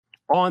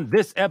On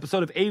this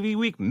episode of AV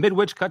Week,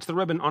 Midwich cuts the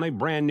ribbon on a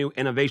brand new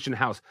innovation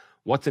house.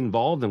 What's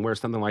involved and where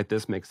something like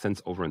this makes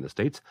sense over in the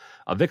States?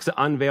 AVIXA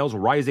unveils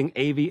rising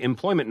AV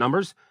employment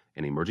numbers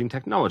and emerging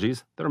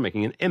technologies that are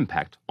making an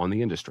impact on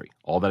the industry.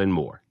 All that and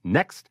more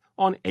next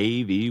on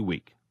AV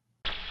Week.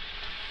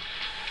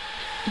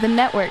 The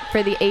network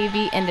for the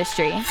AV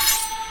industry.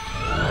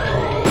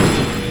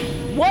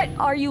 What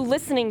are you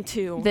listening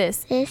to?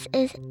 This is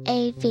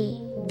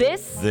AV.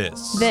 This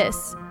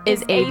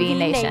is AV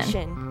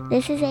Nation.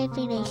 This is AV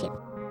Nation.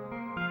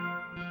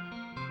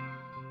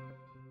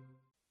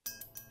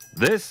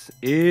 This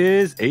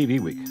is AV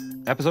Week,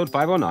 episode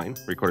 509,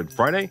 recorded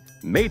Friday,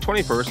 May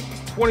 21st,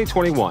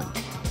 2021.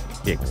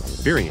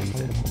 Experience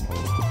it.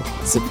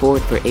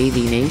 Support for AV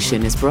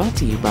Nation is brought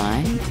to you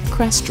by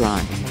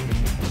Crestron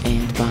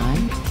and by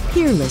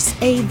Peerless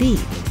AV,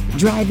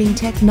 driving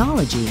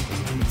technology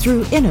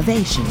through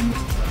innovation.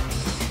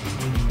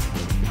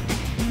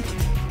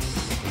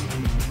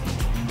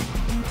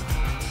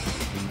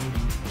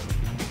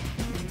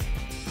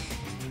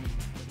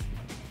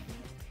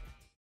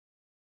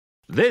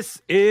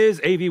 This is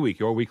AV Week,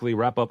 your weekly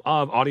wrap-up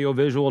of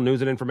audiovisual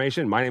news and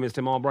information. My name is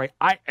Tim Albright.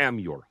 I am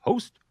your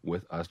host.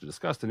 With us to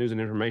discuss the news and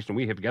information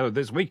we have gathered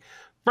this week.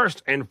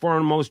 First and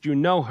foremost, you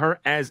know her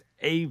as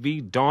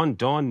AV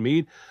Dawn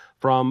Mead.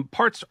 From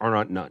parts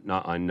are not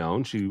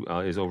unknown. She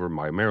is over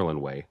my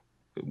Maryland way.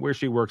 Where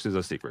she works is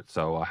a secret.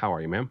 So how are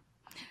you, ma'am?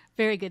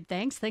 Very good,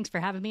 thanks. Thanks for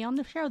having me on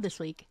the show this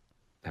week.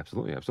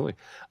 Absolutely.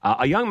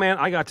 A young man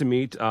I got to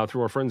meet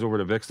through our friends over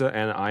at AVIXA,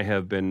 and I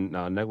have been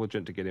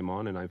negligent to get him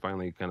on, and I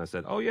finally kind of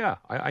said, oh, yeah,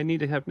 I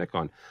need to have Nick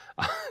on.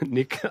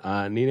 Nick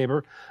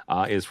Nienaber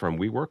is from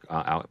WeWork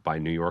out by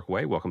New York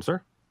Way. Welcome,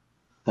 sir.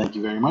 Thank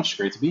you very much.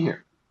 Great to be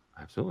here.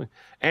 Absolutely.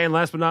 And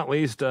last but not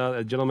least,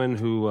 a gentleman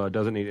who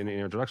doesn't need any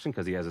introduction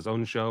because he has his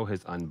own show, his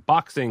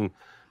unboxing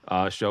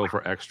show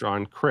for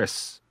Extron,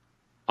 Chris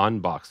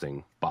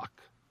Unboxing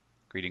Bach.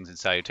 Greetings and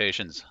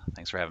salutations.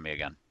 Thanks for having me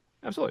again.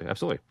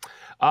 Absolutely.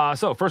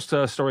 So first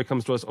story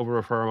comes to us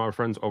over from our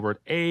friends over at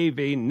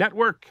AV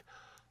Network.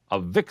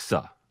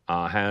 AVIXA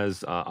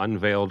has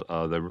unveiled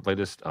the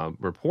latest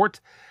report,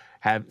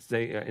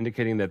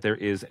 indicating that there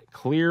is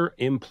clear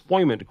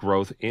employment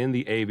growth in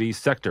the AV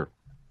sector.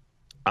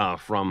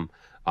 From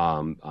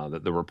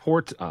the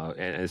report,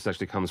 and it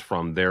actually comes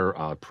from their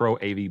Pro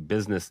AV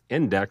Business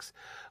Index.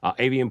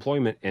 AV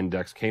Employment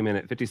Index came in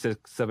at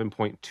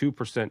 57.2%,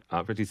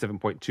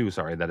 57.2,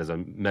 sorry, that is a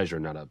measure,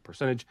 not a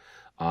percentage,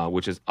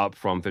 which is up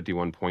from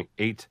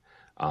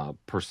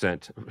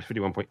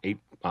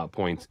 51.8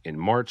 points in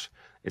March.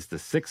 It's the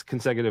sixth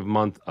consecutive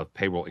month of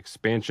payroll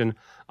expansion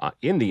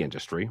in the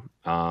industry.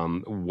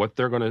 What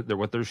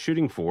they're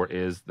shooting for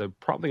is they're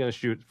probably going to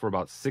shoot for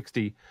about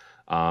 60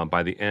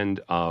 by the end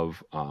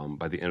of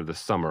the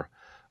summer.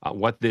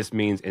 What this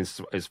means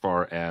as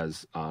far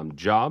as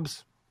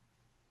jobs,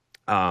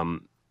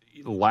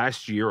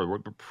 last year or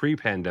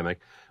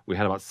pre-pandemic, we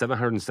had about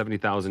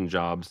 770,000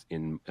 jobs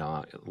in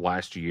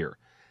last year.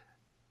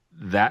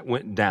 That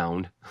went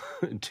down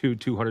to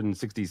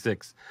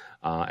 266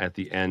 at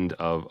the end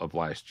of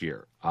last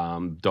year.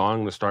 Dawn, I'm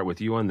going to start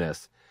with you on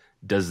this.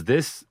 Does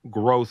this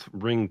growth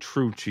ring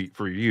true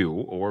for you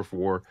or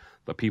for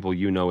the people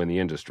you know in the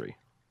industry?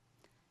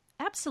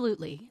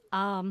 Absolutely.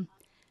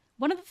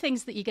 One of the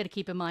things that you got to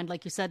keep in mind,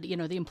 like you said, the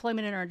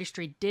employment in our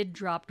industry did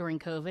drop during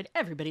COVID.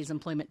 Everybody's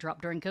employment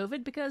dropped during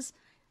COVID because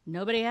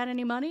nobody had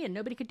any money and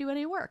nobody could do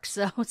any work.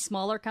 So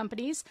smaller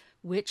companies,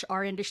 which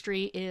our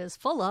industry is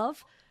full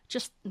of,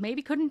 just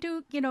maybe couldn't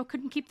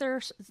keep their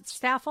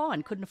staff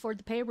on, couldn't afford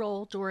the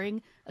payroll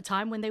during a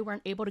time when they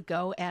weren't able to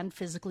go and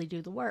physically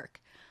do the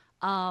work.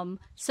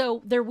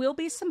 So there will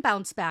be some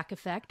bounce back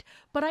effect,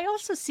 but I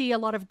also see a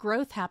lot of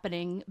growth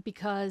happening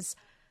because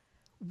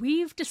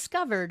we've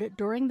discovered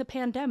during the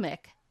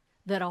pandemic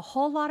that a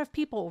whole lot of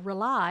people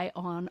rely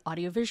on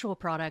audiovisual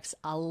products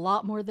a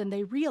lot more than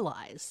they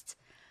realized.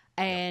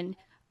 And,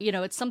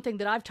 it's something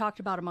that I've talked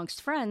about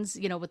amongst friends,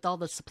 with all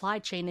the supply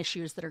chain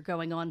issues that are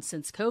going on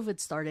since COVID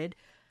started,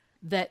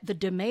 that the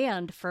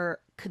demand for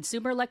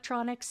consumer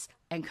electronics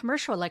and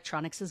commercial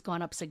electronics has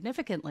gone up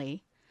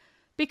significantly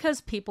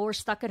because people are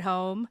stuck at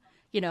home.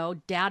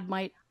 Dad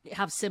might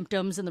have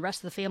symptoms and the rest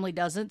of the family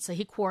doesn't, so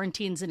he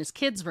quarantines in his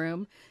kid's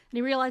room and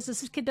he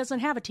realizes his kid doesn't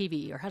have a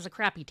TV or has a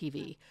crappy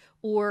TV.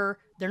 Or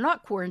they're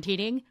not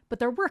quarantining, but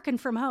they're working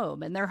from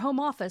home and their home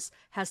office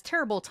has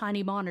terrible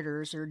tiny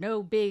monitors or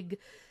no big,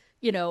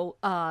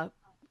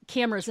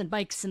 cameras and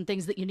mics and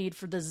things that you need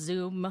for the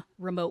Zoom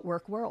remote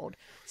work world.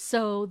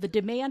 So the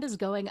demand is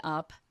going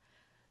up.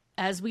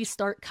 As we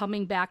start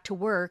coming back to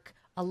work,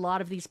 a lot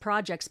of these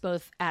projects,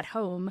 both at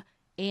home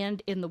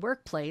and in the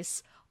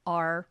workplace,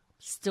 are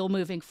still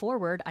moving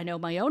forward. I know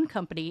my own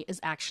company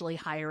is actually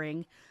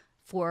hiring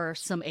for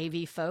some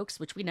AV folks,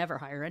 which we never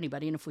hire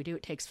anybody, and if we do,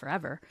 it takes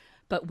forever.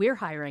 But we're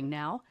hiring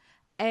now,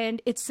 and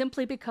it's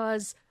simply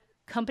because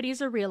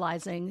companies are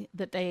realizing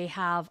that they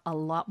have a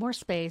lot more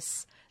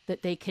space,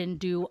 that they can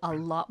do a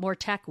lot more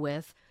tech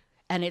with,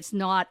 and it's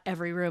not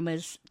every room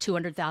is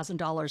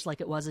 $200,000 like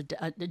it was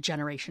a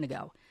generation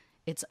ago.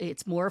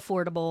 It's more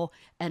affordable,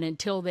 and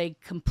until they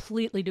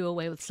completely do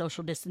away with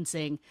social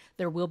distancing,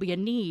 there will be a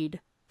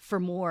need for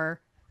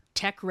more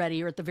tech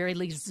ready, or at the very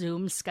least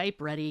Zoom, Skype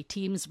ready,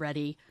 Teams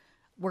ready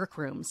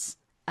workrooms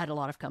at a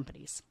lot of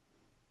companies.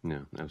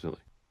 Yeah,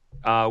 absolutely.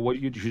 What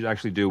you should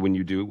actually do when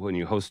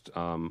you host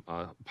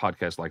a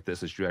podcast like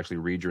this is you actually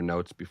read your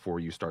notes before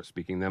you start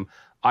speaking them.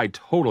 I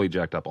totally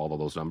jacked up all of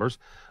those numbers.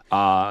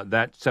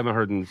 That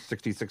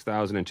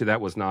 766,002,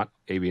 that was not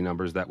AV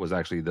numbers. That was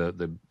actually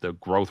the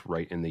growth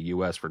rate in the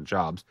U.S. for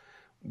jobs.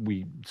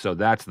 So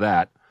that's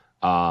that.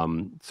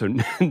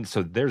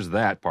 So there's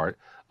that part.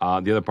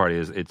 The other part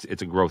is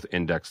it's a growth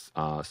index.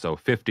 So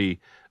 50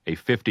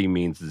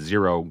 means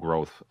zero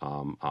growth.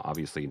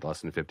 Obviously,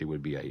 less than 50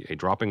 would be a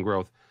drop in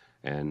growth,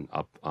 and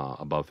up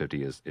above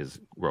 50 is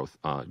growth,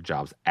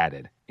 jobs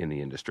added in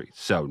the industry.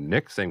 So,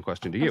 Nick, same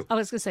question to you. I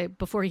was going to say,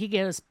 before he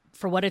goes,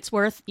 for what it's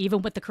worth,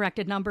 even with the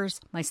corrected numbers,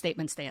 my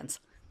statement stands.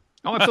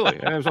 Oh,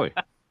 absolutely.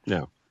 Absolutely.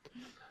 Yeah.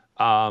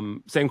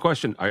 Same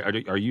question.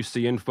 Are you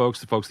seeing the folks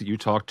that you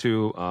talk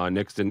to,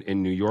 Nick's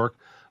in New York?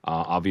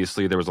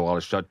 Obviously, there was a lot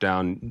of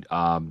shutdown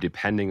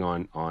depending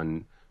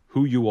on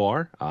who you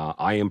are.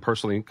 I am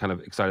personally kind of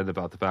excited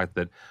about the fact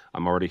that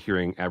I'm already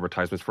hearing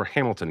advertisements for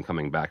Hamilton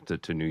coming back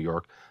to New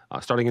York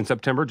starting in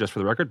September, just for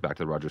the record, back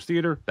to the Rogers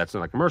Theater. That's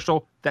not a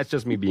commercial. That's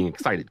just me being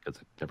excited because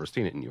I've never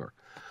seen it in New York.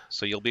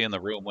 So you'll be in the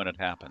room when it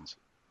happens.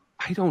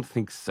 I don't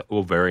think so.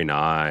 Oh, very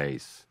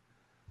nice.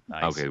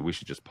 Nice. Okay, we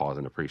should just pause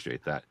and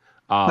appreciate that.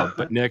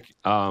 But Nick,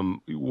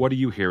 what are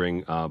you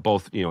hearing,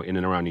 both in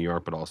and around New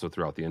York, but also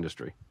throughout the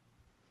industry?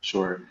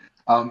 Sure.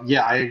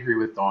 Yeah, I agree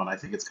with Dawn. I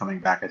think it's coming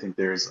back. I think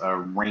there's a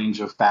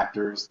range of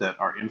factors that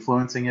are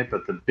influencing it,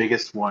 but the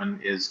biggest one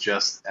is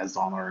just, as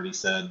Dawn already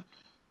said,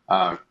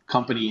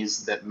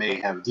 companies that may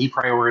have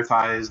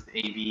deprioritized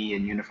AV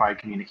and unified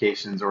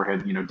communications, or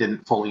had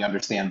didn't fully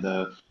understand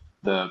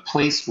the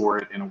place for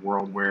it in a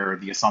world where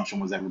the assumption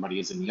was everybody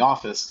is in the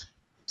office,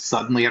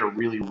 suddenly had a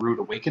really rude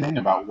awakening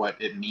about what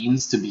it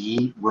means to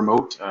be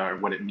remote,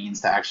 what it means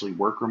to actually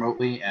work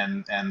remotely,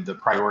 and the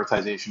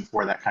prioritization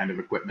for that kind of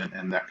equipment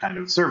and that kind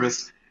of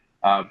service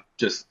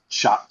just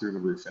shot through the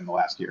roof in the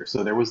last year.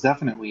 So there was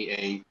definitely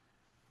a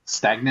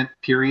stagnant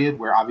period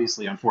where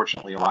obviously,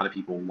 unfortunately, a lot of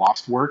people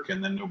lost work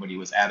and then nobody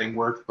was adding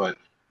work. But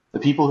the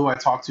people who I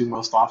talk to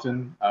most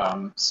often,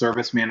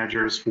 service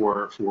managers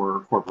for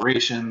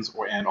corporations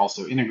and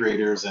also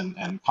integrators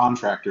and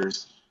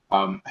contractors,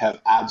 have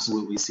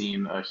absolutely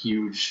seen a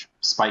huge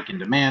spike in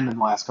demand in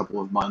the last couple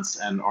of months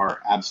and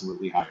are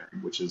absolutely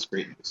hiring, which is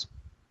great news.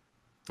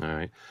 All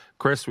right.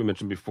 Chris, we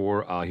mentioned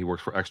before, he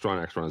works for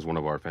Extron. Extron is one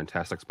of our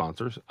fantastic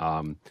sponsors.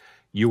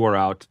 You are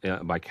out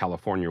by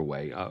California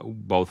way,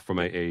 both from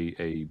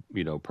a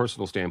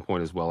personal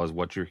standpoint as well as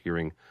what you're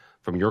hearing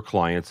from your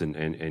clients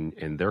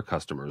and their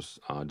customers.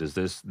 Does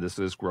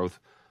this growth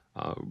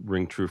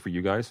ring true for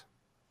you guys?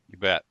 You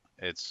bet.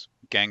 It's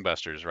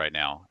gangbusters right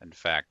now. In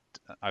fact,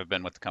 I've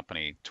been with the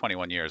company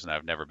 21 years and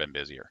I've never been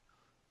busier.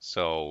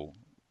 So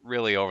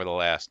really over the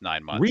last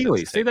 9 months.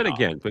 Really? Say that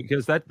again,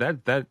 because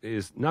that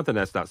is not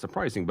that's not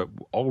surprising, but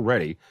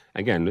already,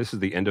 again, this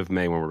is the end of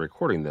May when we're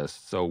recording this.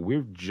 So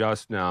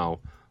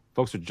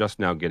folks are just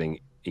now getting,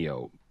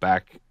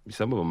 back.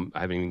 Some of them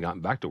haven't even gotten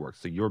back to work.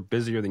 So you're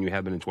busier than you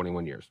have been in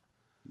 21 years.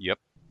 Yep.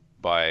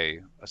 By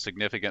a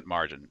significant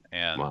margin.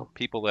 And Wow.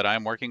 People that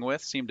I'm working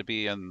with seem to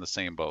be in the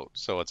same boat.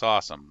 So it's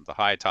awesome. The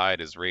high tide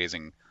is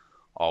raising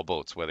all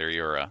boats, whether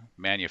you're a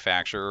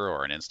manufacturer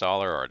or an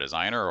installer or a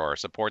designer or a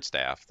support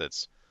staff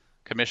that's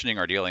commissioning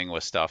or dealing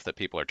with stuff that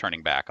people are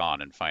turning back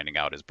on and finding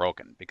out is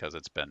broken because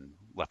it's been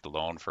left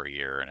alone for a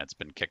year and it's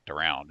been kicked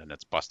around and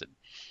it's busted.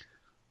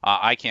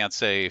 I can't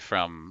say,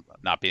 from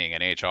not being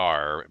in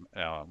HR,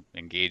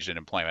 engaged in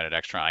employment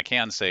at Extron, I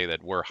can say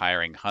that we're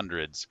hiring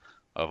hundreds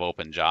of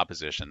open job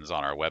positions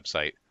on our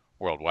website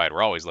worldwide.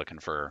 We're always looking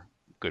for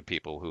good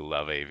people who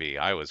love AV.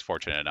 I was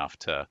fortunate enough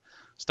to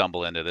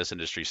stumble into this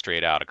industry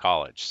straight out of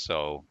college.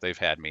 So they've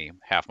had me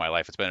half my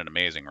life. It's been an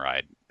amazing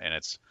ride, and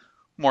it's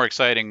more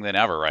exciting than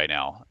ever right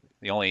now.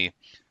 The only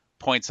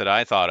points that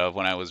I thought of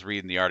when I was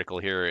reading the article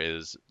here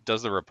is,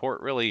 does the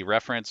report really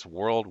reference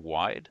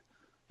worldwide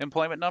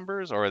employment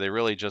numbers, or are they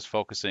really just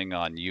focusing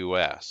on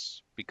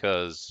US?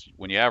 Because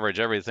when you average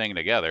everything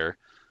together,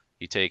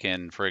 you take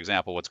in, for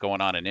example, what's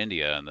going on in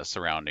India and the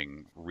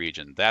surrounding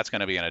region, that's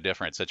going to be in a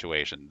different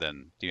situation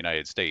than the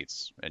United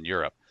States and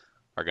Europe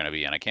are going to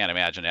be in. I can't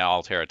imagine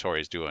all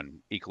territories doing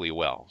equally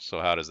well. So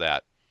how does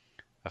that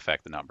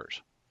affect the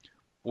numbers?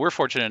 We're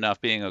fortunate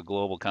enough, being a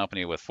global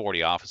company with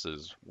 40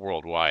 offices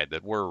worldwide,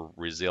 that we're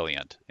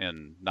resilient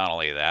in not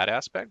only that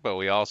aspect, but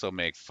we also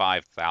make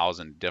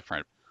 5,000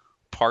 different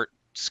part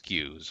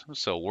SKUs.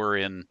 So we're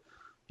in,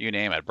 you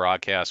name it,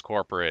 broadcast,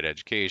 corporate,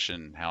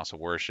 education, house of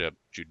worship,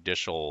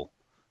 judicial,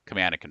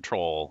 command and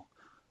control.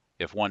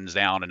 If one's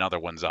down, another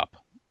one's up.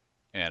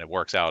 And it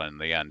works out in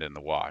the end in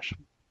the wash.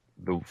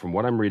 From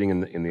what I'm reading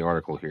in the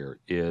article here,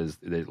 is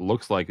it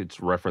looks like it's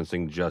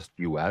referencing just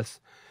U.S.,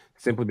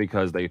 simply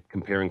because they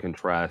compare and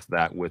contrast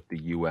that with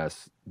the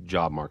U.S.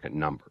 job market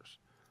numbers,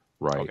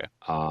 right?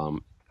 Okay.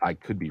 I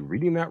could be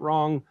reading that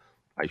wrong.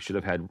 I should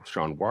have had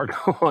Sean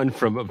Wargo on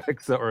from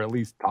AVIXA, or at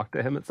least talk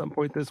to him at some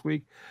point this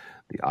week.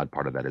 The odd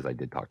part of that is I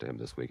did talk to him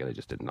this week, and I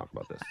just didn't talk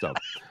about this. So,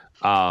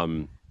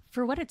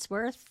 for what it's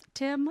worth,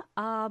 Tim,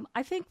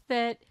 I think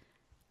that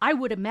I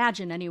would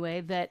imagine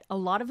anyway that a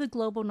lot of the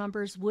global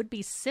numbers would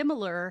be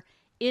similar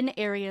in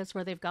areas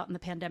where they've gotten the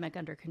pandemic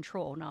under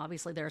control. Now,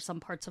 obviously, there are some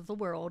parts of the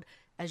world,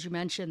 as you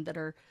mentioned, that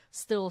are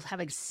still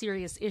having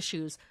serious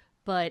issues.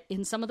 But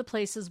in some of the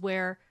places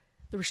where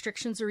the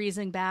restrictions are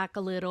easing back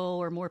a little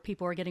or more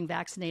people are getting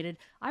vaccinated,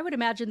 I would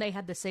imagine they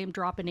had the same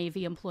drop in AV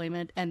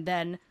employment and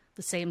then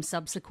the same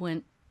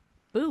subsequent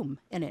boom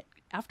in it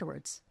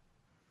afterwards.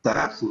 That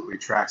absolutely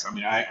tracks. I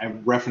mean, I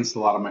referenced a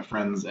lot of my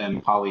friends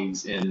and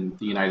colleagues in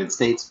the United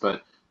States,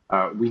 but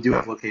we do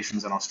have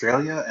locations in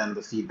Australia, and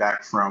the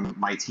feedback from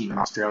my team in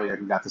Australia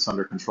who got this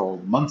under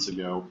control months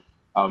ago,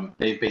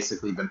 they've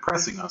basically been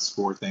pressing us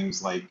for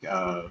things like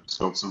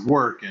scopes of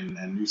work and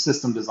new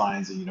system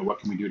designs and, what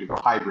can we do to go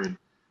hybrid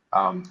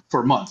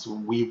for months.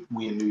 We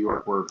in New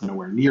York were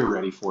nowhere near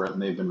ready for it,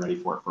 and they've been ready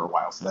for it for a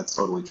while. So that's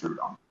totally true,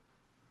 Don.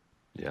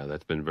 Yeah,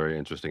 that's been very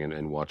interesting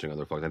in watching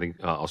other folks. I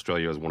think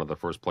Australia is one of the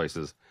first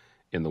places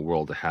in the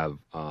world to have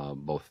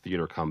both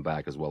theater come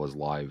back as well as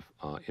live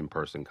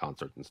in-person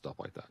concerts and stuff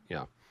like that.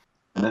 Yeah.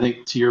 And I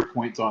think to your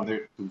point,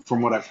 Don,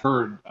 from what I've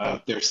heard,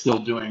 they're still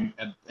doing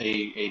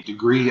a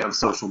degree of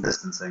social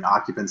distancing.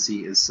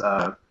 Occupancy is,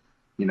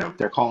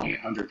 they're calling it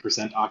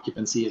 100%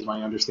 occupancy is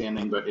my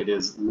understanding, but it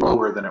is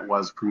lower than it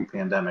was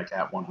pre-pandemic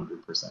at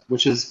 100%,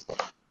 which is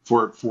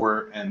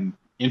for an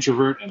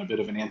introvert and a bit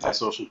of an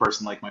antisocial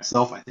person like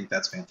myself, I think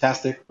that's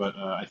fantastic. But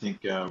I think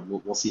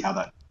we'll see how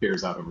that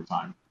bears out over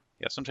time.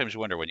 Yeah, sometimes you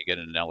wonder when you get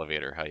in an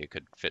elevator how you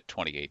could fit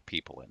 28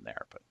 people in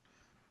there. But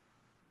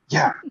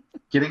yeah,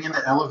 getting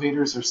into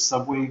elevators or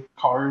subway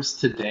cars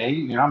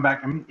today,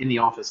 I'm in the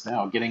office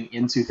now, getting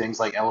into things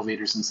like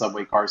elevators and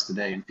subway cars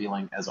today and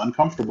feeling as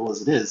uncomfortable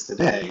as it is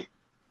today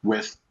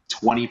with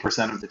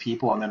 20% of the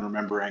people, and then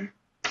remembering,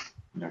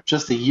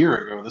 just a year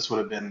ago, this would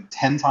have been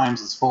 10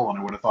 times as full, and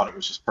I would have thought it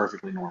was just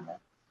perfectly normal.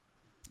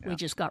 Yeah. We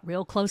just got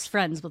real close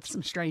friends with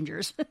some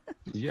strangers.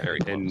 Yeah,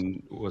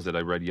 and was it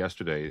I read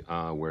yesterday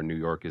where New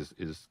York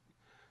is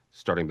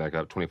starting back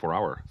up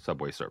 24-hour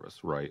subway service,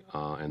 right?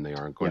 And they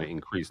aren't going to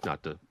increase,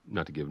 not to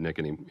give Nick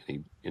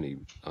any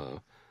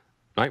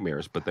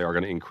nightmares, but they are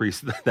going to increase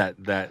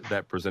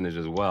that percentage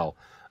as well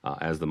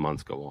as the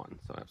months go on.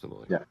 So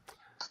absolutely. Yeah,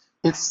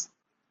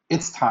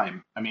 it's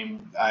time. I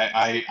mean,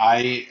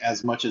 I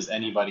as much as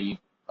anybody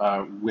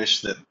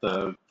wish that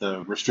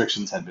the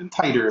restrictions had been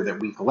tighter, that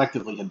we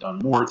collectively had done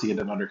more to get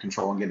it under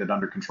control and get it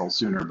under control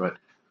sooner. But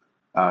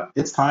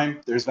it's time.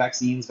 There's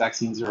vaccines.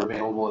 Vaccines are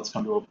available. It's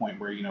come to a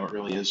point where, it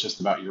really is just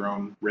about your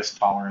own risk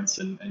tolerance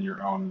and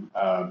your own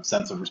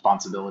sense of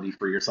responsibility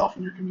for yourself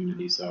and your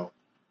community. So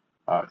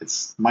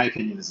my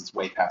opinion is it's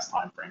way past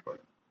time, frankly.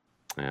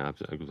 Yeah,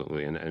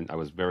 absolutely. And I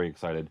was very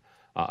excited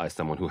as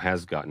someone who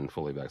has gotten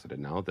fully vaccinated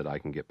now that I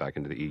can get back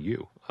into the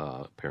EU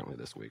apparently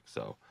this week.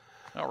 So.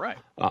 All right.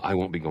 I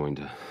won't be going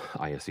to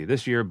ISC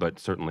this year, but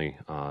certainly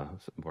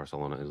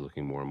Barcelona is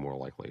looking more and more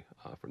likely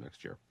for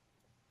next year.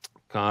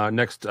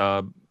 Next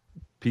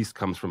piece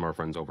comes from our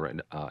friends over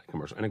at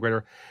Commercial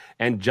Integrator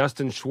and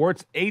Justin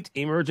Schwartz, 8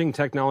 emerging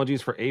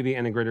technologies for AV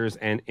integrators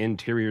and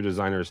interior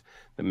designers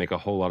that make a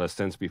whole lot of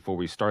sense. Before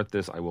we start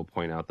this, I will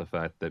point out the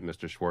fact that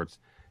Mr. Schwartz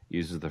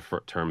uses the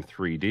term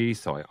 3D,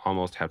 so I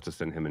almost have to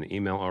send him an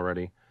email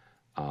already.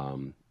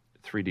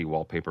 3D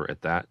wallpaper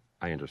at that.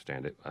 I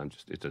understand it.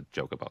 It's a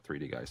joke about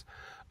 3D guys.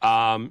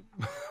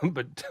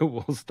 But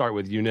we'll start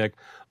with you, Nick,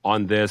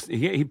 on this.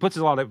 He puts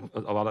a lot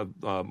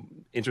of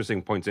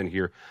interesting points in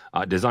here.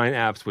 Design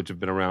apps, which have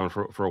been around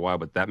for a while,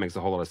 but that makes a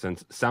whole lot of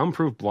sense.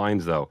 Soundproof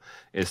blinds, though,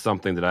 is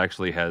something that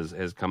actually has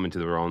come into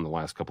their own the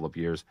last couple of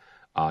years.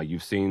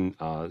 You've seen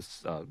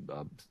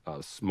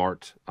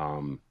smart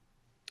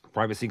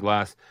privacy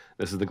glass.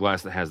 This is the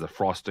glass that has the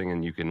frosting,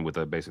 and you can, with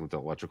basically the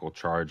electrical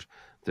charge,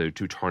 to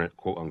turn it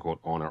quote unquote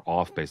on or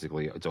off.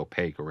 Basically, it's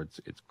opaque or it's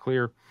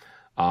clear.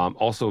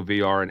 Also,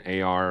 VR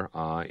and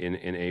AR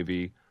in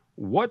AV.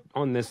 What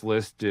on this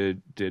list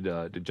did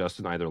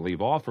Justin either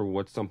leave off, or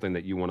what's something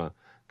that you want to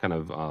kind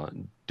of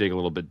dig a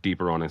little bit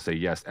deeper on and say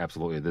yes,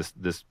 absolutely,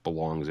 this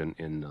belongs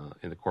in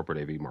the corporate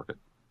AV market?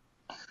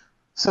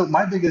 So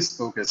my biggest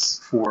focus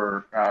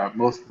for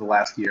most of the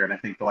last year, and I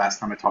think the last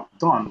time I talked to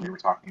Dawn, we were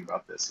talking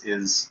about this,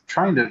 is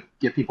trying to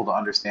get people to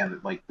understand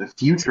that the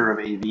future of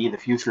AV, the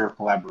future of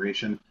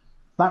collaboration,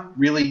 not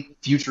really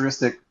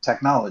futuristic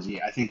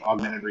technology. I think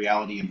augmented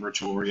reality and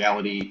virtual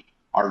reality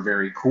are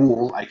very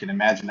cool. I can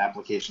imagine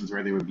applications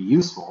where they would be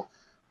useful.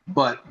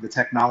 But the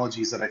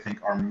technologies that I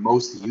think are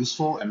most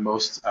useful and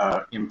most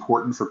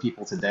important for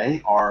people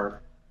today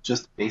are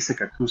just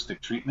basic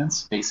acoustic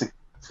treatments, basic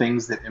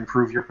things that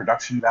improve your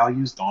production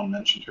values. Dawn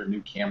mentioned her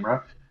new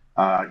camera.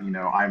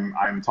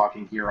 I'm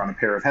talking here on a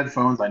pair of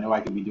headphones. I know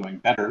I could be doing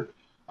better,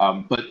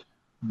 but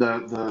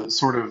the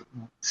sort of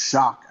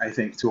shock, I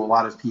think, to a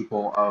lot of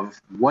people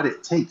of what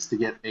it takes to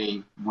get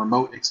a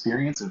remote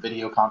experience, a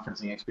video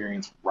conferencing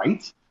experience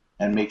right,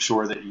 and make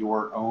sure that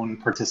your own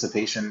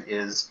participation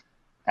is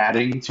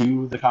adding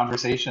to the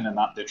conversation and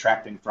not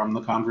detracting from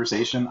the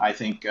conversation. I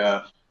think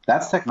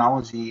that's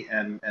technology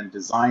and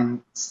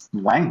design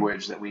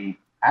language that we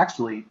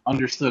actually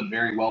understood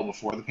very well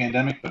before the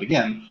pandemic. But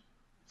again,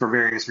 for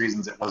various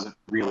reasons, it wasn't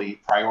really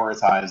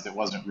prioritized. It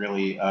wasn't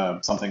really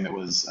something that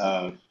was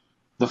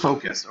the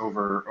focus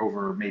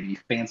over maybe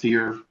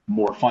fancier,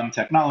 more fun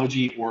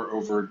technology, or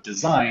over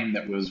design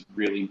that was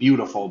really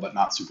beautiful but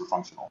not super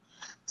functional.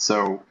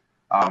 So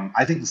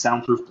I think the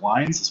soundproof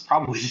blinds is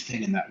probably the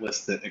thing in that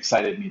list that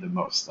excited me the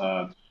most.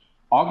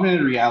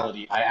 Augmented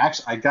reality,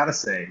 I gotta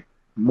say,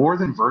 more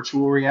than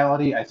virtual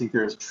reality, I think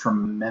there's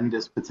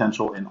tremendous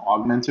potential in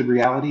augmented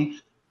reality.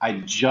 I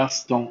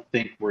just don't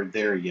think we're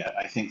there yet.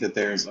 I think that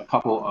there's a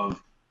couple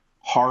of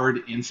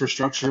hard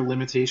infrastructure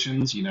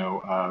limitations,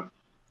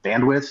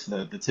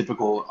 bandwidth, the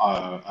typical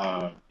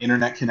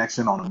internet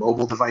connection on a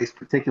mobile device,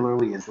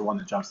 particularly, is the one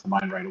that jumps to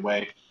mind right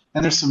away.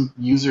 And there's some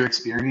user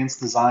experience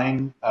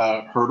design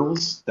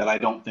hurdles that I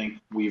don't think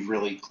we've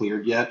really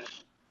cleared yet.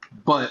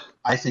 But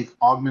I think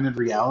augmented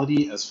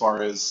reality, as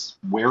far as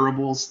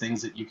wearables,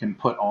 things that you can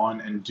put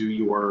on and do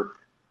your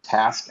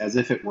task as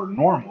if it were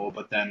normal,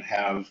 but then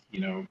have,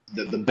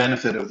 the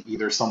benefit of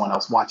either someone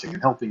else watching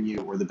and helping you,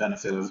 or the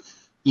benefit of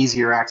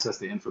easier access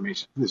to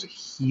information. There's a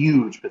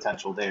huge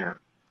potential there.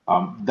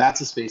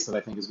 That's a space that I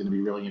think is going to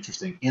be really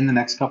interesting in the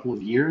next couple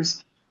of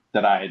years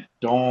that I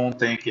don't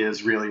think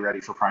is really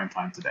ready for prime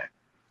time today.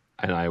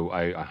 And I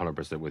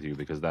 100% with you,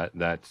 because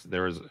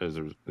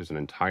there's an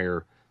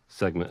entire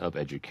segment of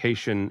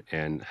education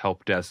and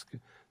help desk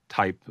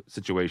type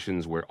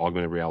situations where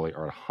augmented reality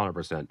are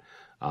 100%.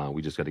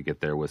 We just got to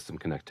get there with some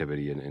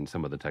connectivity and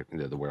some of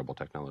the wearable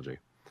technology.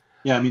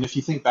 Yeah, I mean, if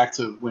you think back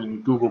to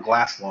when Google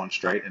Glass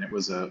launched, right, and it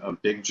was a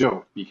big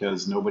joke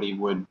because nobody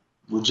would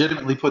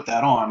legitimately put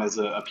that on as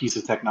a piece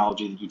of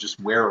technology that you just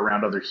wear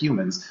around other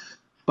humans.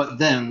 But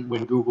then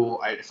when Google,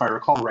 if I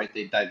recall right,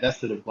 they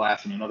divested of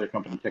Glass and another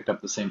company picked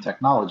up the same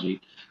technology.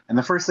 And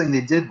the first thing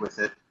they did with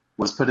it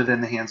was put it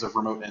in the hands of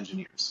remote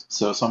engineers.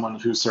 So someone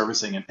who's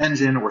servicing an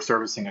engine or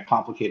servicing a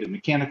complicated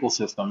mechanical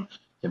system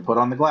can put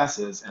on the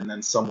glasses, and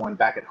then someone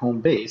back at home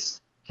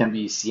base can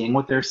be seeing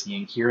what they're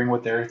seeing, hearing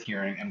what they're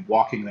hearing, and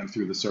walking them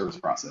through the service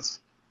process.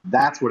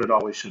 That's what it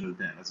always should have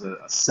been, as a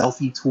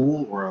selfie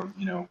tool, or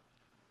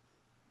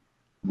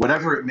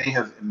whatever it may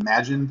have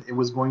imagined it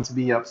was going to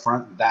be up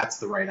front. That's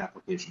the right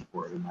application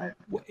for it, in my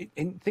opinion.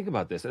 And think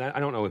about this, and I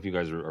don't know if you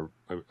guys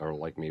are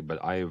like me,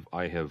 but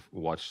I have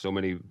watched so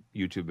many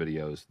YouTube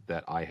videos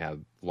that I have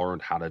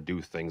learned how to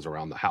do things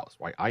around the house.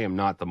 Right, I am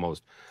not the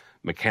most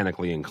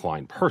mechanically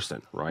inclined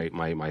person. Right,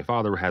 my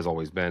father has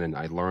always been, and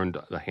I learned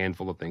a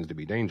handful of things to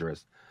be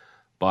dangerous.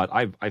 But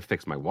I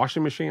fixed my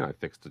washing machine, I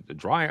fixed the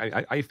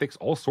dryer, I fix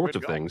all sorts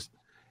of things.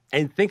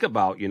 And think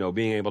about,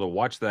 being able to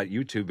watch that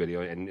YouTube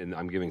video, and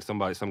I'm giving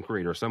some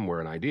creator somewhere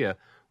an idea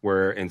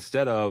where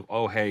instead of,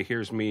 oh, hey,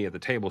 here's me at the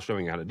table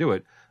showing you how to do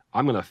it,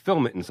 I'm going to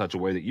film it in such a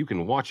way that you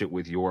can watch it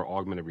with your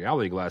augmented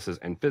reality glasses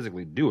and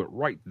physically do it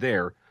right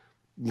there,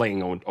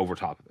 laying over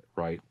top of it,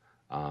 right?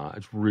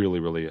 It's really,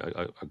 really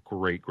a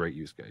great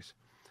use case.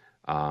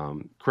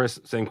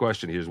 Chris, same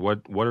question. Here's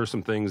what are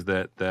some things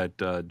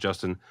that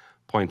Justin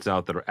points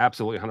out that are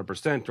absolutely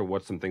 100%, or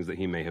what's some things that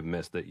he may have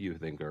missed that you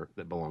think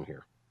that belong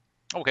here?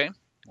 Okay.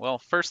 Well,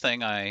 first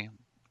thing I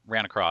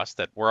ran across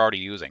that we're already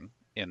using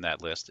in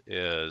that list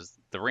is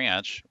the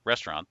Ranch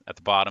restaurant at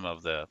the bottom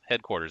of the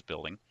headquarters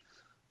building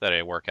that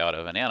I work out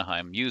of in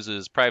Anaheim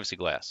uses privacy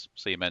glass.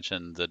 So you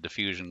mentioned the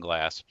diffusion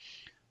glass.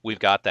 We've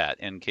got that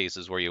in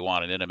cases where you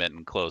want an intimate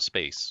and closed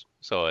space.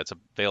 So it's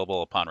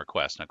available upon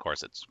request. And of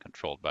course, it's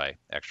controlled by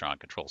Extron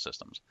control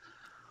systems.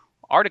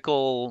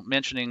 Article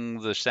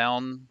mentioning the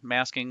sound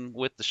masking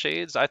with the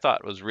shades, I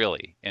thought was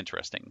really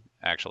interesting,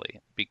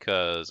 actually,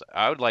 because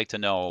I would like to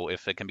know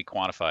if it can be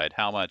quantified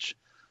how much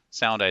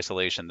sound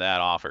isolation that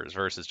offers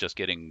versus just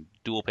getting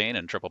dual pane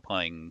and triple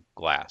pane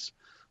glass,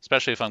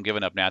 especially if I'm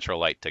giving up natural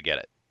light to get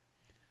it.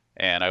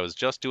 And I was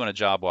just doing a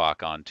job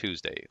walk on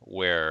Tuesday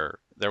where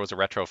there was a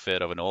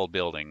retrofit of an old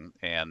building,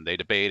 and they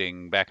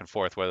debating back and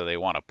forth whether they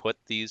want to put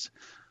these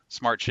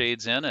smart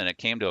shades in, and it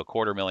came to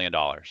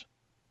 $250,000.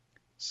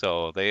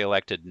 So they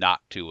elected not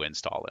to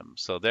install them.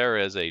 So there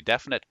is a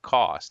definite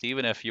cost,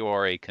 even if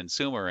you're a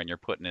consumer and you're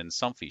putting in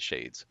Somfy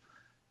shades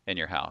in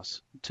your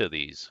house to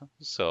these.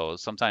 So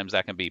sometimes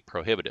that can be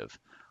prohibitive.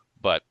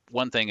 But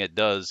one thing it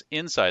does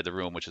inside the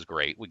room, which is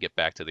great, we get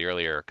back to the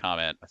earlier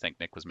comment I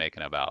think Nick was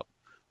making about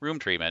room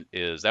treatment,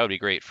 is that would be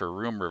great for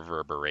room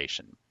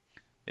reverberation.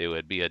 It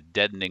would be a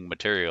deadening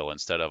material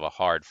instead of a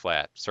hard,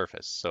 flat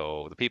surface.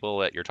 So the people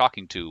that you're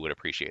talking to would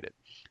appreciate it.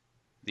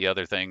 The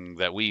other thing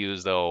that we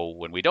use, though,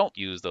 when we don't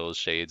use those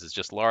shades is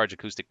just large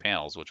acoustic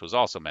panels, which was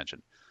also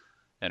mentioned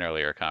in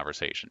earlier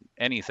conversation.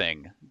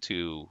 Anything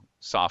to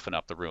soften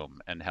up the room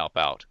and help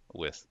out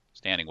with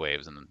standing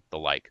waves and the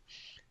like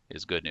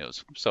is good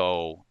news.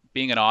 So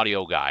being an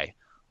audio guy,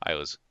 I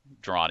was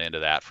drawn into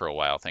that for a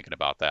while, thinking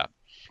about that.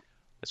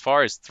 As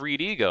far as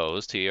 3D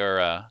goes, to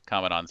your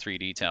comment on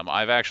 3D, Tim,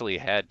 I've actually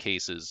had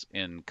cases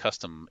in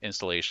custom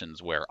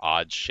installations where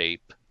odd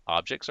shape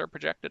objects are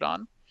projected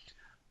on.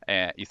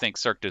 You think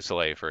Cirque du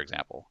Soleil, for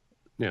example.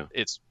 Yeah.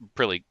 It's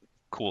really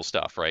cool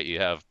stuff, right? You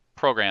have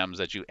programs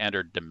that you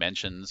enter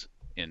dimensions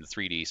in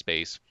 3D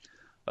space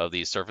of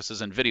these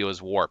surfaces, and video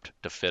is warped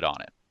to fit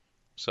on it.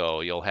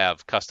 So you'll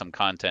have custom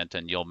content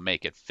and you'll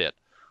make it fit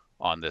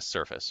on this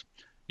surface.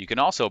 You can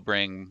also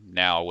bring,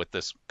 now with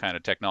this kind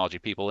of technology,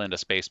 people into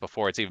space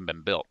before it's even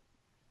been built.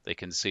 They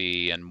can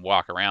see and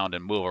walk around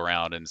and move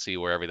around and see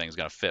where everything's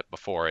going to fit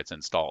before it's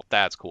installed.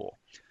 That's cool.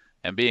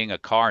 And being a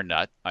car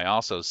nut, I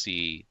also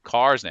see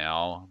cars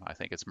now, I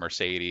think it's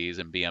Mercedes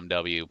and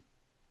BMW,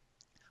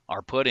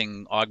 are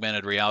putting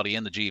augmented reality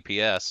in the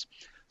GPS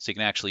so you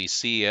can actually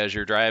see as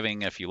you're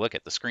driving. If you look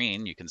at the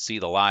screen, you can see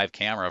the live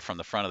camera from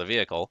the front of the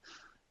vehicle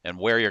and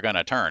where you're going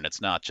to turn.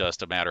 It's not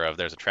just a matter of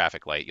there's a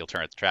traffic light, you'll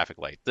turn at the traffic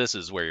light. This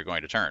is where you're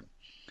going to turn.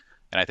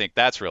 And I think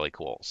that's really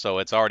cool. So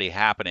it's already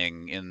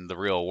happening in the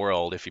real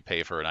world if you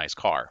pay for a nice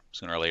car.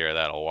 Sooner or later,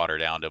 that'll water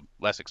down to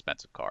less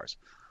expensive cars.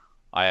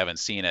 I haven't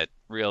seen it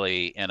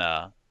really in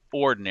a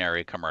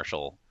ordinary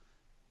commercial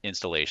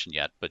installation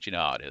yet, but you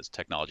know how it is.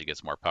 Technology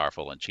gets more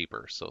powerful and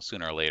cheaper. So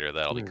sooner or later,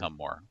 that'll become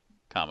more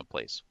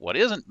commonplace. What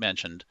isn't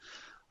mentioned,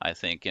 I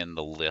think, in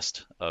the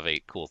list of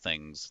 8 cool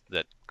things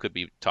that could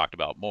be talked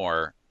about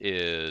more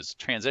is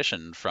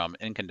transition from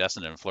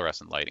incandescent and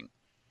fluorescent lighting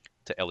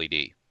to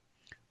LED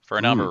for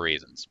a number of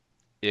reasons.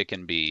 It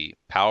can be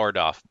powered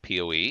off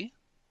PoE,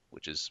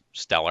 which is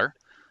stellar.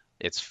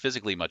 It's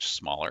physically much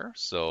smaller,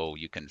 so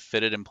you can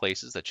fit it in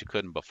places that you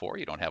couldn't before.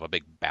 You don't have a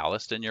big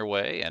ballast in your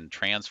way and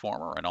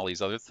transformer and all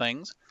these other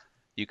things.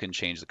 You can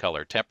change the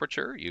color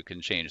temperature. You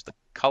can change the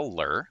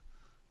color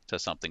to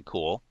something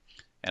cool.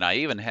 And I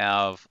even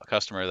have a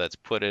customer that's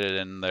put it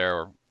in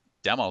their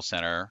demo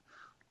center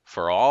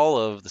for all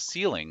of the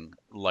ceiling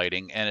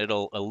lighting, and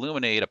it'll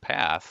illuminate a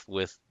path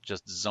with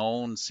just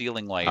zone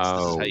ceiling lights.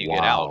 This is how you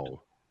get out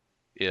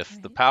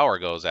if the power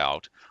goes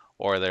out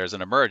or there's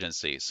an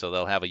emergency. So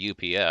they'll have a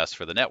UPS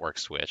for the network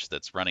switch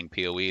that's running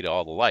PoE to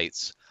all the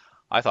lights.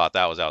 I thought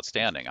that was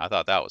outstanding. I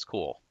thought that was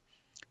cool.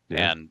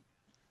 Yeah. And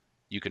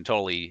you can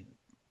totally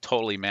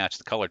match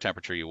the color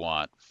temperature you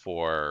want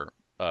for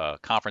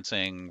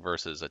conferencing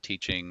versus a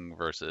teaching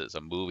versus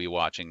a movie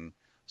watching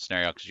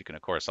scenario, because you can,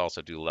 of course,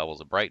 also do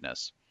levels of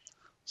brightness.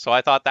 So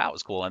I thought that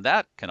was cool. And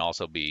that can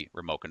also be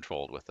remote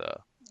controlled with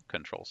a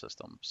control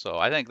system. So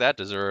I think that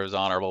deserves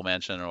honorable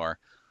mention or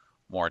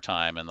more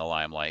time in the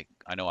limelight.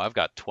 I know I've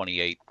got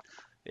 28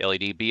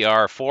 LED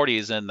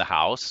BR40s in the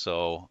house,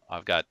 so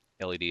I've got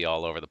LED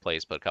all over the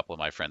place, but a couple of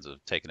my friends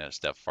have taken it a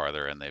step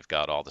farther, and they've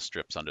got all the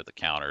strips under the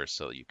counters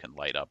so you can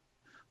light up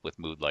with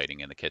mood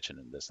lighting in the kitchen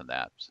and this and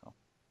that. So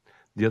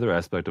the other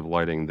aspect of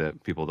lighting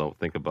that people don't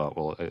think about,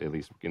 well, at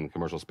least in the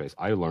commercial space,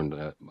 I learned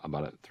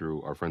about it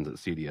through our friends at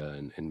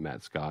CEDIA and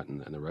Matt Scott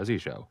and the Resi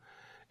Show,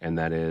 and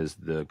that is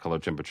the color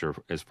temperature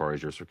as far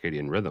as your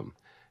circadian rhythm.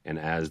 And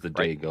as the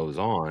day goes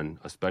on,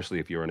 especially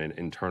if you're in an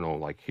internal,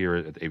 like here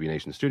at the AV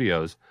Nation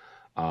Studios,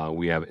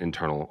 we have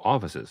internal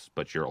offices,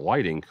 but your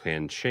lighting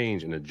can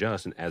change and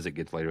adjust. And as it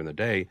gets later in the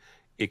day,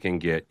 it can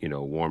get,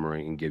 warmer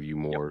and give you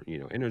more,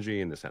 energy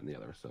and this, that, and the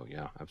other. So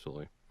yeah,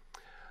 absolutely.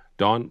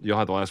 Dawn, you'll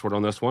have the last word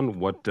on this one.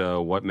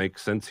 What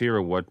makes sense here,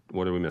 or what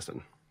are we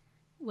missing?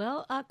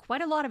 Well,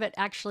 quite a lot of it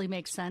actually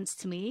makes sense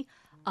to me.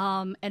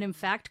 And in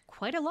fact,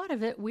 quite a lot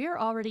of it we're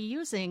already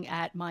using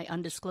at my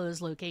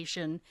undisclosed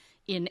location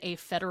in a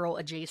federal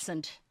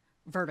adjacent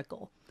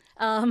vertical.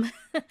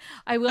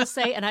 I will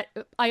say, and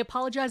I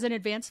apologize in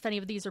advance if any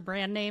of these are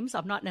brand names.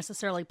 I'm not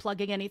necessarily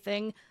plugging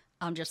anything.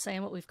 I'm just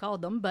saying what we've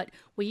called them. But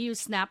we use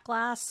Snap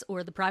Glass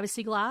or the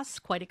privacy glass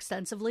quite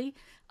extensively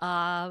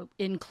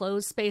in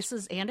closed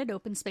spaces and in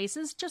open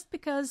spaces, just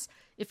because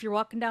if you're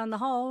walking down the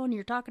hall and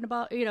you're talking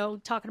about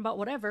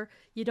whatever,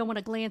 you don't want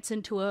to glance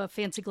into a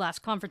fancy glass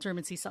conference room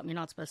and see something you're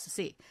not supposed to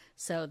see.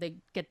 So they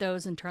get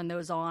those and turn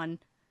those on,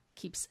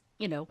 keeps,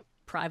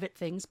 private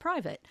things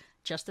private,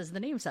 just as the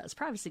name says,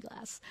 privacy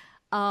glass.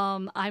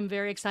 I'm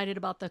very excited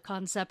about the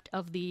concept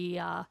of the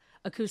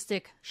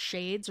acoustic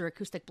shades or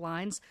acoustic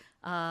blinds.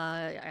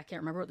 I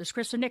can't remember what this,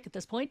 Chris or Nick at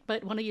this point,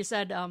 but one of you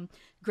said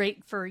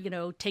great for,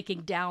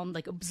 taking down,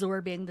 like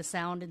absorbing the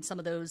sound in some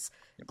of those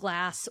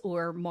glass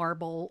or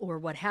marble or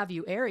what have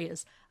you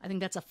areas. I think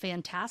that's a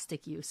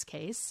fantastic use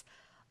case.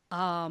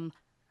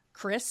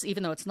 Chris,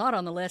 even though it's not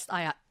on the list,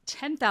 I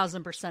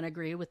 10,000%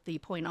 agree with the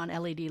point on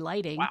LED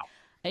lighting. Wow.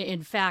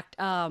 In fact,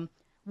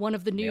 one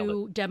of the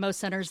new demo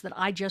centers that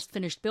I just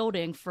finished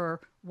building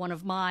for one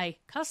of my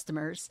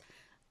customers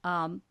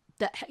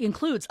that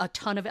includes a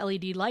ton of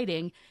LED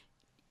lighting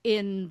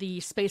in the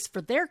space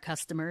for their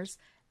customers.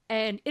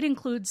 And it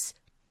includes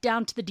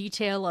down to the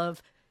detail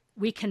of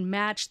we can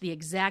match the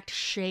exact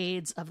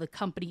shades of the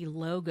company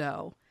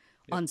logo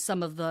on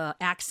some of the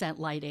accent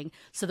lighting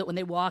so that when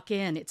they walk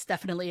in, it's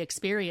definitely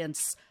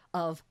experience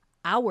of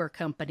our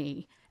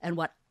company and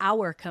what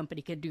our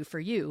company can do for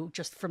you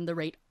just from the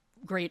right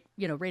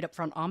up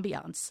front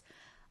ambiance.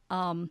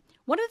 One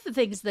of the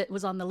things that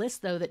was on the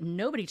list, though, that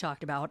nobody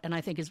talked about and I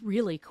think is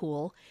really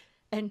cool,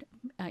 and,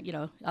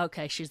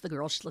 okay, she's the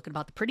girl, she's looking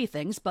about the pretty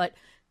things, but,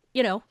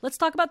 let's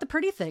talk about the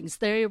pretty things.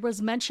 There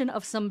was mention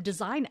of some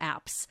design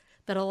apps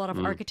that a lot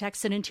of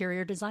architects and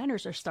interior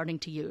designers are starting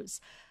to use.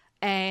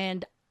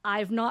 And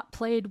I've not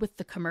played with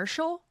the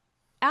commercial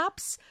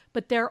apps,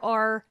 but there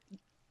are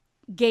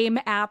game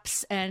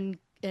apps and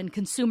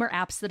consumer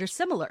apps that are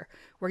similar,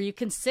 where you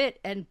can sit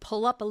and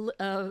pull up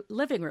a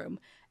living room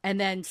and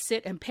then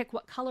sit and pick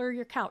what color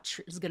your couch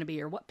is going to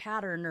be, or what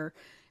pattern, or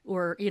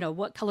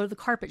what color the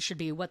carpet should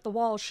be, what the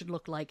walls should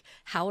look like,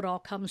 how it all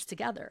comes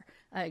together.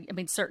 I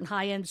mean, certain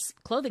high-end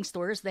clothing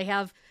stores, they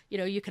have,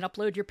 you can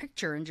upload your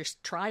picture and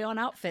just try on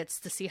outfits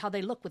to see how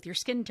they look with your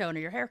skin tone or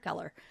your hair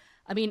color.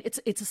 I mean,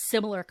 it's a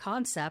similar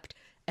concept,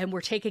 and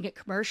we're taking it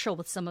commercial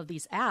with some of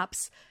these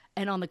apps.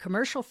 And on the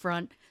commercial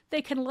front,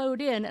 they can load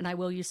in, and I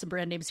will use some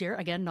brand names here,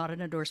 again, not an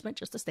endorsement,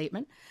 just a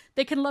statement.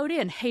 They can load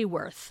in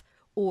Hayworth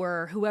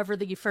or whoever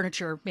the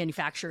furniture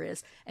manufacturer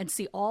is, and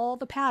see all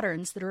the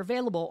patterns that are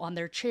available on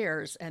their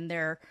chairs and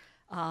their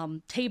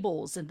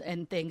tables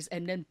and things,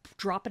 and then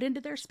drop it into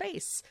their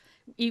space,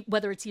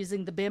 whether it's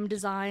using the BIM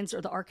designs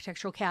or the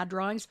architectural CAD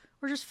drawings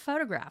or just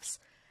photographs.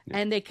 Yeah.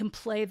 And they can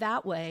play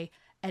that way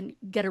and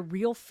get a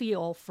real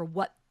feel for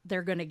what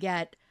they're going to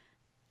get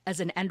as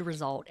an end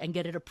result, and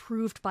get it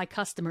approved by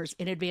customers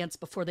in advance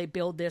before they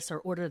build this or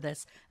order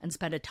this and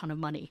spend a ton of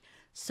money.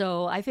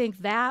 So I think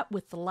that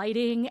with the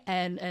lighting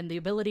and the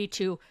ability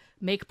to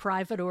make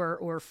private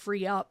or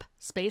free up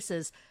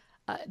spaces,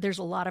 there's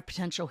a lot of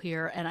potential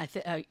here. And I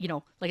think,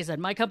 like I said,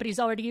 my company's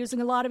already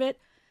using a lot of it.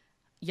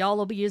 Y'all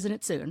will be using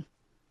it soon.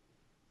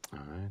 All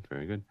right,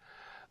 very good.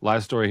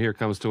 Last story here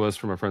comes to us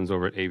from our friends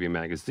over at AV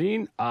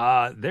Magazine.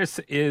 This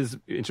is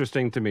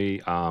interesting to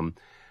me.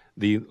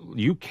 The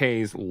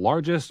UK's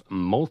largest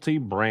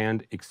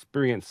multi-brand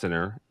experience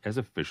center has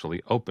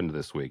officially opened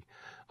this week.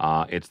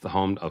 It's the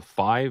home of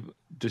 5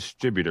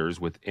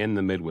 distributors within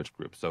the Midwich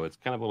Group. So it's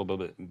kind of a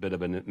little bit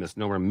of a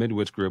misnomer.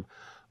 Midwich Group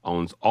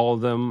owns all of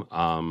them.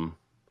 I'll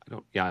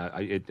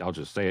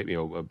just say it.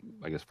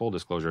 I guess full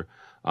disclosure.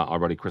 Our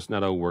buddy Chris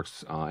Netto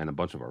works, and a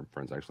bunch of our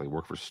friends actually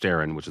work for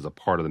Starin, which is a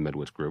part of the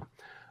Midwich Group.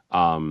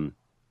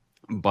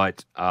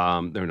 But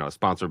they're not a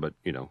sponsor, but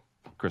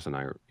Chris and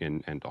I are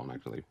and Dawn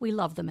actually. We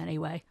love them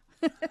anyway.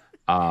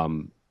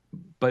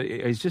 But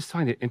I just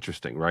find it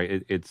interesting,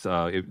 right?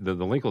 The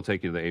link will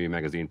take you to the AV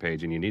Magazine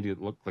page, and you need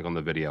to click on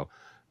the video,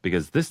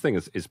 because this thing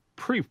is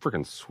pretty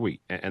freaking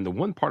sweet. And the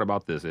one part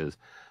about this is,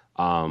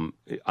 I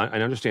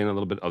understand a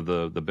little bit of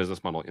the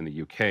business model in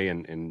the UK,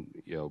 and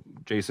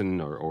Jason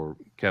or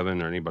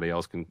Kevin or anybody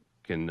else can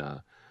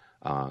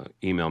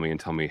email me and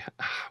tell me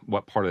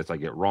what part of this I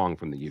get wrong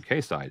from the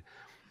UK side.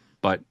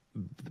 But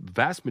the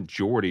vast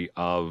majority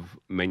of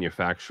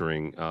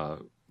manufacturing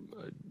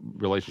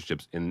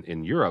relationships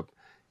in Europe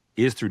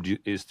is through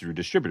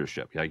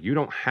distributorship. Like, you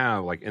don't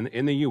have, like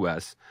in the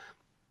US,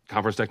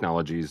 Conference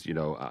Technologies,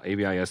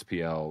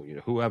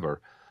 AVISPL, whoever,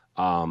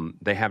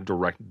 they have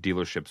direct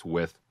dealerships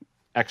with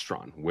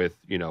Extron, with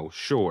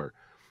Shure.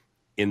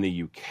 In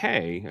the UK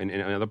and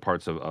in other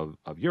parts of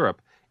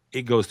Europe,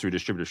 it goes through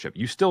distributorship.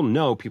 You still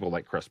know people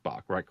like Chris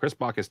Bach, right? Chris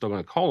Bach is still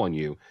going to call on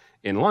you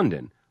in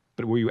London.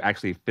 But where you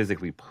actually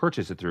physically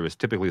purchase it through is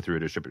typically through a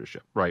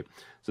distributorship, right?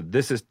 So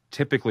this is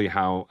typically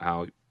how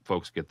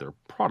folks get their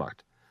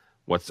product.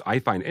 What I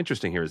find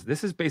interesting here is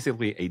this is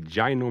basically a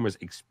ginormous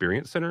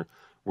experience center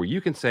where you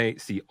can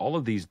see all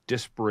of these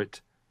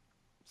disparate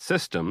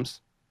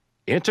systems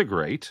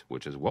integrate,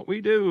 which is what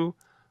we do,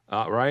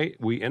 right?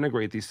 We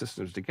integrate these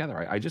systems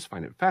together. I just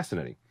find it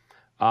fascinating.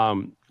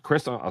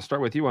 Chris, I'll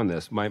start with you on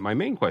this. My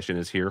main question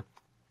is here.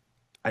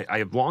 I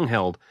have long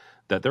held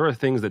that there are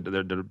things that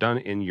are done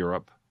in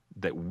Europe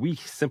that we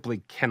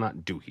simply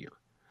cannot do here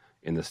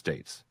in the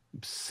States,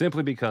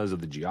 simply because of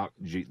the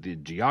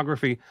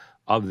geography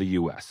of the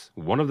U.S.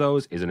 One of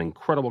those is an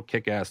incredible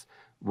kick-ass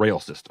rail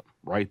system,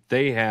 right?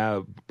 They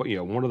have,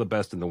 one of the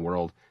best in the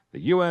world. The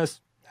U.S.,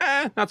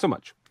 not so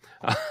much.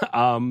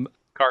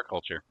 Car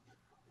culture.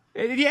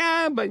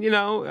 Yeah, but,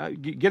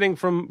 getting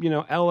from,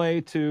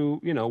 L.A.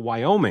 to,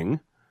 Wyoming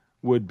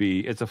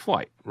it's a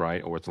flight,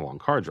 right? Or it's a long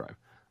car drive.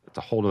 It's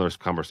a whole other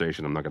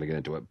conversation. I'm not going to get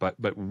into it. But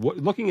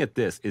looking at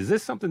this, is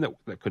this something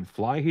that could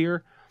fly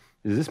here?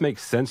 Does this make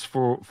sense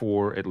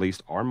for at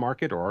least our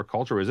market or our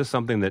culture? Or is this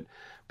something that,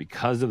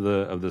 because of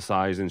the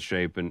size and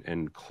shape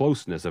and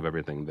closeness of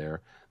everything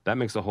there, that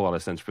makes a whole lot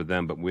of sense for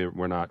them, but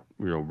we're not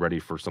ready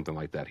for something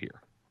like that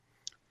here?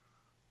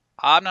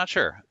 I'm not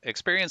sure.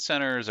 Experience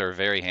centers are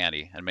very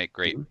handy and make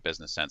great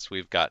business sense.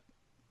 We've got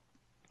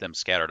them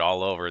scattered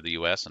all over the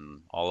U.S.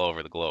 and all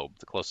over the globe.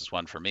 The closest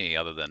one for me,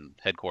 other than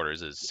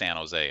headquarters, is San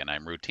Jose, and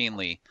I'm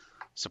routinely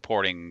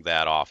supporting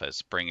that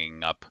office,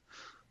 bringing up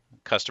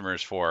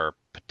customers for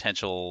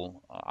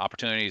potential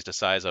opportunities to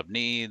size up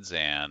needs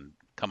and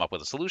come up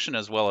with a solution,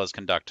 as well as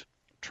conduct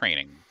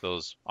training.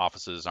 Those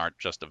offices aren't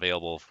just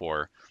available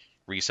for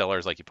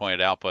resellers, like you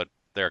pointed out, but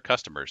they're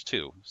customers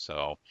too.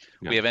 So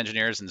we have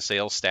engineers and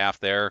sales staff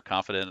there,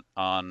 confident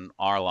on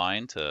our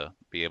line to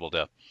be able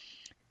to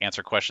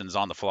answer questions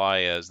on the fly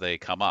as they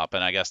come up.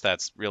 And I guess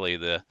that's really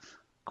the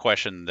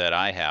question that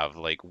I have.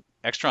 Like,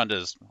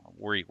 Extron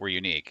we're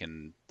unique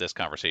in this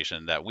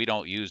conversation that we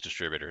don't use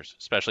distributors,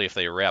 especially if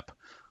they rep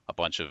a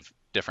bunch of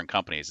different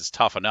companies. It's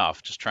tough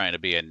enough just trying to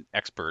be an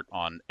expert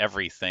on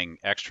everything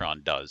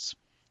Extron does,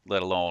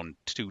 let alone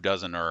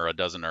 24 or a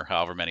dozen or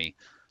however many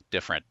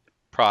different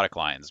product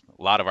lines.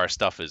 A lot of our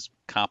stuff is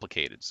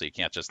complicated, so you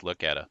can't just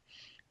look at a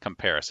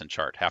comparison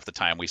chart. Half the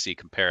time we see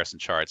comparison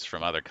charts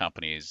from other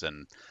companies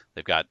and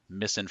they've got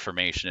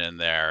misinformation in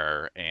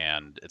there,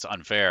 and it's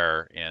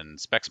unfair in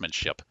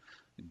specsmanship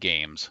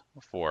games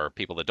for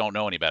people that don't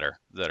know any better,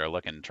 that are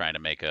looking, trying to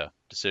make a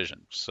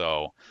decision.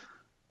 So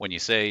when you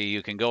say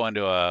you can go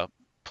into a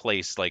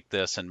place like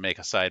this and make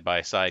a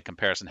side-by-side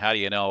comparison, how do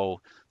you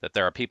know that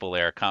there are people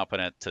there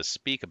competent to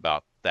speak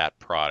about that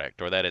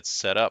product, or that it's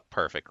set up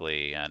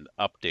perfectly and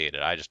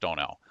updated? I just don't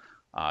know.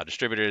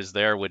 Distributors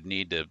there would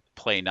need to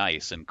play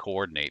nice and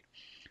coordinate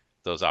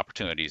those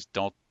opportunities.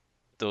 Don't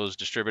those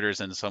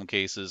distributors in some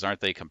cases, aren't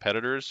they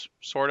competitors,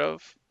 sort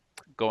of,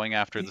 going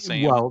after the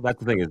same? Well, that's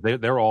the thing, is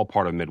they're all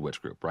part of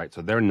Midwich Group, right?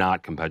 So they're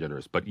not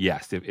competitors. But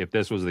yes, if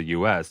this was the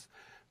U.S.,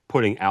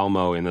 putting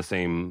Almo in the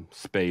same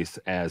space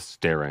as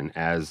Sterin,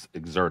 as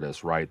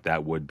Exertis, right,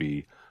 that would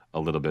be a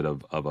little bit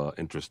of an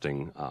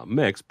interesting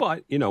mix.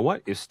 But you know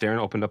what? If Sterin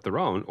opened up their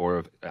own, or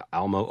if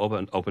Almo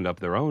opened up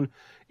their own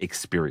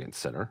experience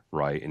center,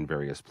 right, in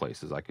various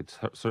places, I could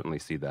certainly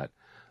see that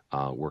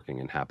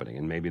working and happening.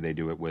 And maybe they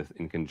do it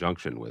in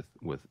conjunction with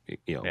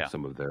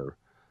some of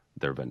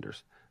their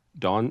vendors.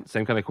 Dawn,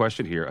 same kind of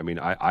question here. I mean,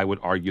 I would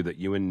argue that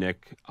you and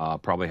Nick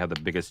probably have the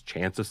biggest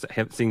chance of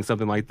seeing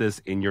something like this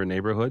in your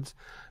neighborhoods,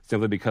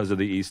 simply because of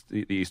the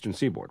Eastern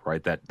Seaboard,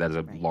 right? That is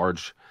a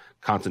large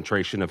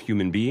concentration of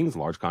human beings,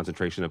 large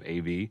concentration of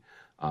AV.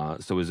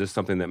 So is this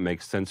something that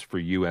makes sense for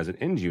you as an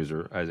end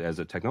user, as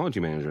a technology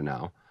manager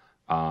now?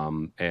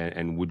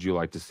 And would you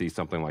like to see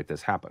something like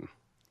this happen?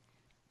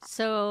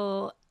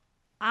 So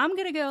I'm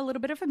going to go a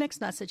little bit of a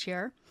mixed message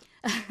here.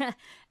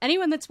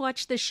 Anyone that's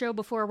watched this show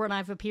before, when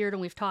I've appeared and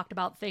we've talked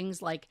about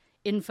things like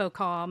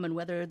Infocom and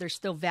whether there's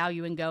still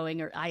value in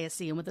going, or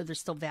ISC and whether there's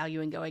still value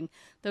in going,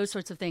 those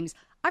sorts of things,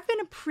 I've been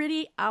a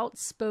pretty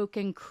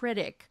outspoken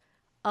critic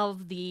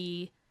of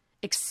the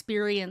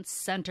experience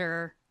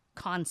center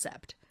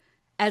concept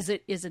as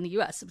it is in the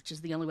US, which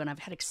is the only one I've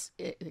had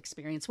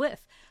experience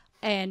with.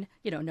 And,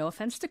 no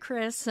offense to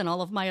Chris and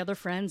all of my other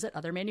friends at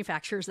other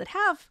manufacturers that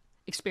have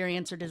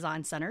experience or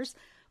design centers,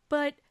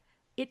 but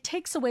it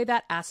takes away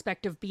that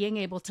aspect of being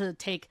able to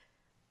take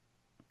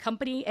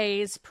company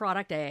A's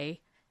product A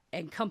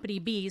and company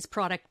B's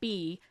product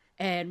B,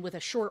 and with a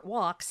short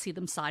walk, see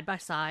them side by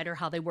side, or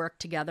how they work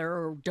together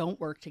or don't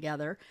work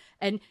together.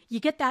 And you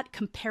get that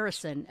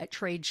comparison at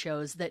trade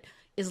shows that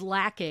is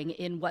lacking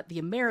in what the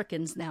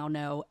Americans now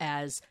know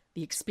as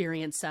the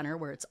experience center,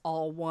 where it's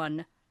all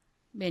one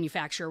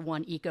manufacturer,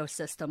 one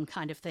ecosystem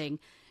kind of thing.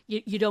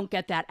 You don't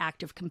get that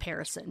active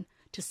comparison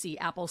to see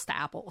apples to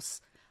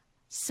apples.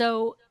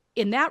 So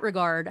in that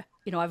regard,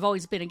 I've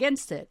always been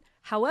against it.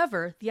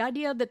 However, the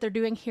idea that they're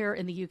doing here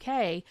in the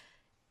UK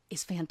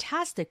is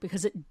fantastic,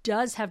 because it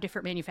does have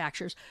different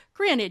manufacturers.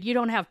 Granted, you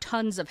don't have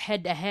tons of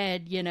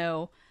head-to-head,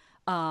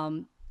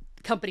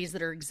 companies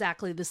that are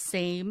exactly the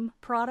same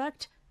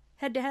product,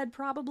 head-to-head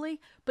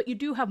probably, but you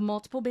do have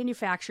multiple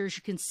manufacturers.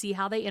 You can see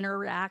how they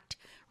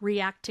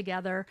react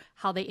together,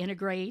 how they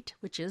integrate,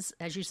 which is,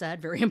 as you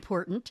said, very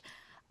important.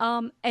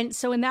 And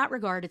so in that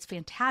regard, it's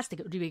fantastic.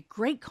 It would be a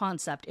great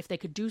concept if they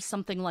could do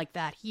something like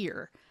that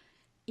here,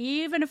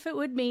 even if it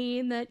would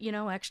mean that,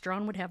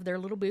 Extron would have their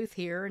little booth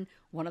here, and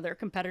one of their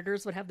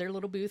competitors would have their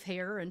little booth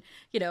here, and,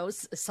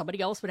 somebody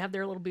else would have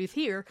their little booth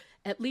here.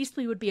 At least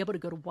we would be able to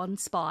go to one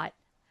spot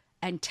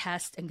and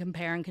test and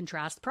compare and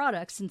contrast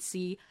products and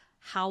see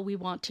how we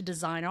want to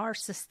design our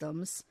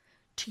systems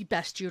to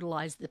best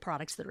utilize the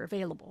products that are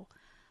available.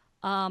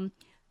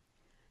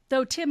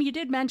 Though, Tim, you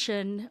did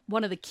mention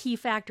one of the key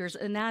factors,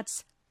 and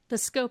that's the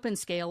scope and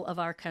scale of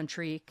our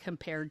country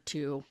compared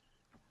to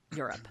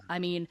Europe. I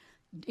mean,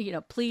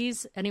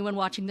 please, anyone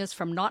watching this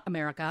from not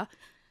America,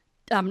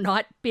 I'm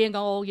not being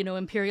all,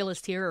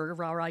 imperialist here or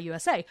rah-rah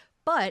USA,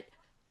 but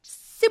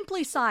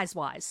simply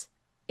size-wise,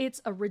 it's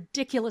a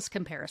ridiculous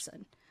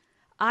comparison.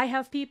 I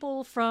have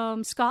people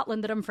from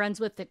Scotland that I'm friends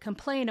with that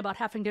complain about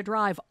having to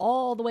drive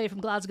all the way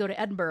from Glasgow to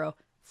Edinburgh,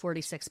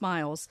 46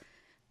 miles.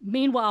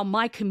 Meanwhile,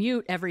 my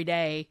commute every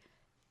day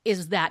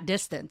is that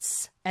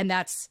distance. And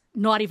that's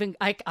not even,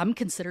 I'm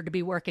considered to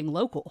be working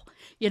local.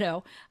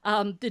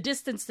 The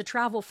distance to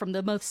travel from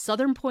the most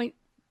southern point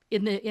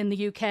in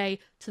the UK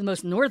to the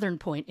most northern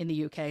point in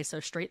the UK, so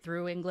straight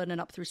through England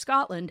and up through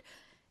Scotland,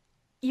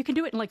 you can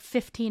do it in like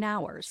 15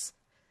 hours,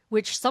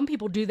 which some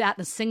people do that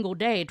in a single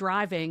day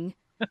driving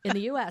in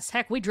the US.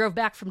 Heck, we drove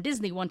back from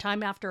Disney one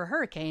time after a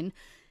hurricane,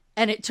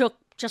 and it took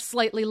just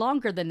slightly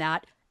longer than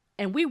that.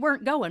 And we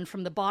weren't going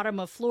from the bottom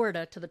of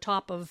Florida to the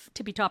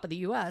tippy top of the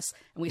U.S.,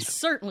 and we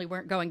certainly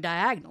weren't going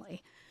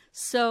diagonally.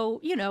 So,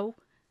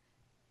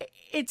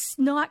 it's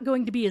not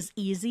going to be as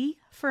easy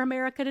for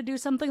America to do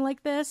something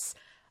like this,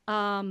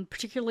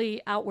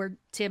 particularly out where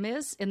Tim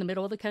is, in the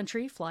middle of the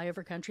country,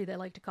 flyover country, they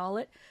like to call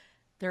it.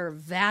 There are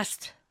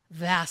vast,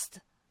 vast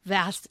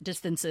vast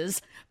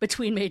distances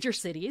between major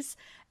cities.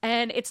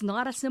 And it's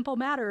not a simple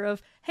matter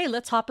of, hey,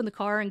 let's hop in the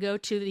car and go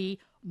to the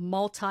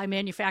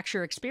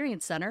multi-manufacturer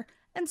experience center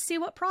and see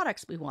what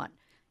products we want.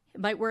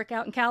 It might work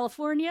out in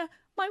California,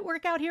 might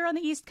work out here on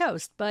the East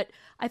Coast. But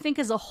I think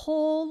as a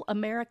whole,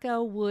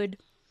 America would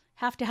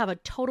have to have a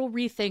total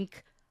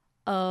rethink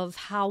of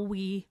how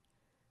we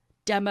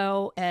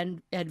demo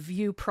and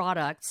view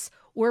products,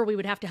 or we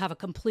would have to have a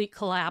complete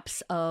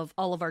collapse of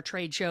all of our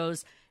trade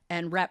shows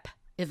and rep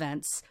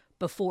events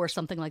before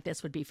something like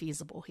this would be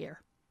feasible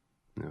here.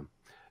 Yeah.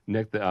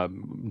 Nick,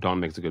 Don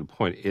makes a good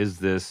point. Is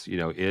this,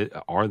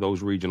 are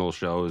those regional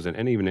shows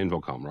and even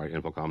InfoComm, right?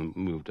 InfoComm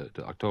moved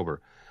to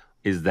October.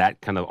 Is that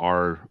kind of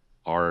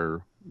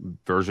our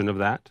version of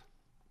that?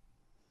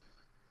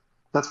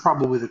 That's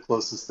probably the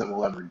closest that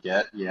we'll ever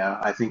get. Yeah,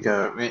 I think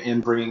in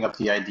bringing up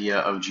the idea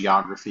of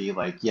geography,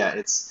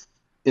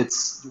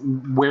 it's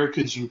where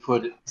could you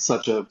put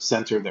such a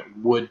center that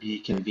would be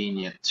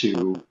convenient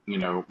to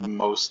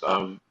most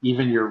of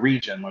even your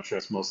region, much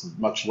less most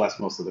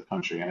of the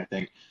country. And I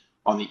think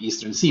on the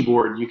Eastern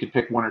Seaboard, you could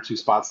pick one or two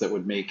spots that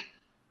would make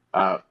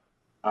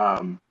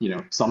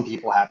some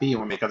people happy and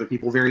would make other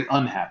people very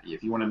unhappy.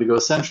 If you wanted to go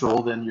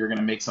central, then you're going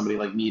to make somebody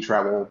like me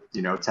travel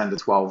 10 to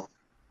 12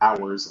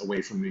 hours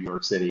away from New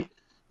York City,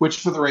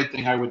 which for the right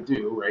thing I would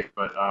do, right?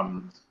 But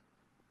I'm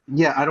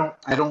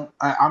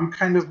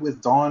kind of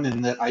with Dawn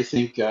in that I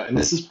think, and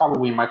this is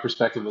probably my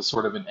perspective as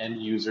sort of an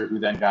end user who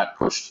then got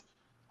pushed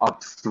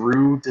up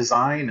through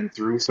design and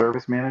through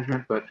service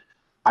management, but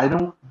I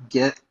don't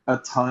get a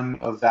ton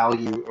of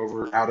value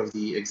out of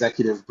the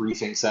executive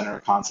briefing center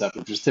concept,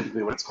 which is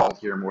typically what it's called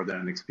here more than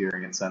an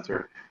experience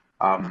center.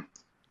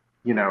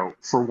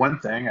 For one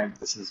thing, and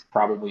this is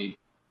probably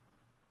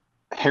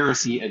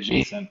heresy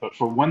adjacent, but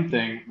for one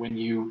thing, when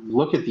you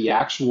look at the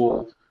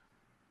actual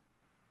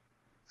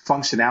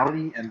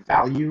functionality and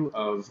value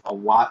of a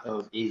lot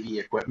of AV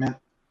equipment,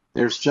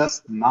 there's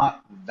just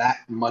not that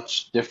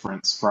much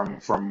difference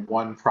from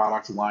one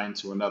product line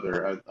to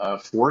another. A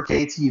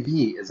 4K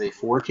TV is a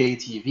 4K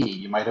TV.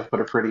 You might have put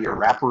a prettier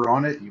wrapper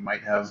on it. You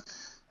might have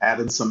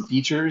added some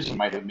features. You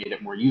might have made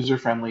it more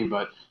user-friendly.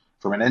 But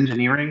from an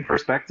engineering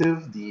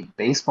perspective, the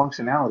base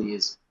functionality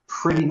is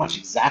pretty much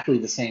exactly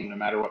the same no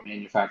matter what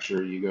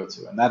manufacturer you go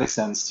to. And that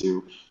extends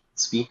to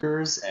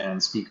speakers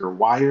and speaker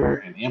wire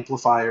and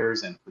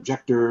amplifiers and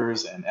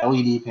projectors and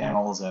LED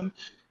panels. And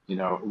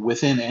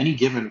within any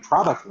given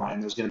product line,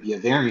 there's going to be a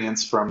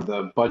variance from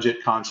the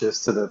budget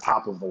conscious to the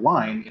top of the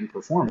line in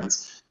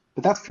performance,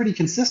 but that's pretty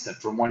consistent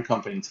from one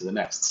company to the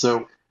next.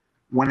 So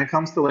when it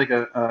comes to like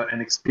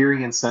an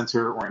experience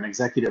center or an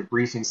executive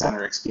briefing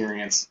center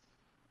experience,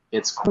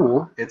 it's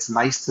cool. It's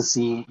nice to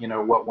see,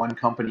 what one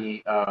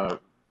company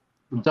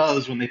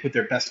does when they put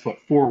their best foot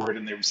forward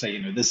and they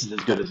say, this is as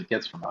good as it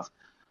gets from us.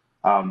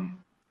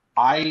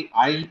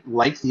 I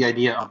like the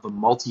idea of the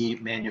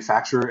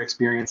multi-manufacturer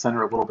experience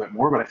center a little bit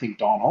more, but I think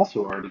Dawn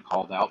also already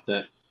called out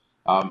that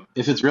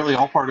if it's really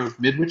all part of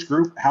Midwich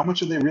Group, how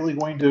much are they really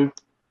going to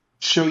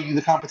show you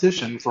the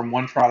competition from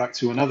one product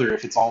to another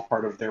if it's all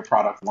part of their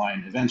product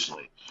line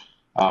eventually?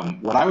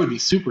 What I would be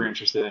super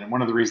interested in, and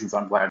one of the reasons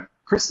I'm glad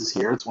Chris is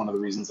here, it's one of the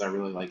reasons I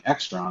really like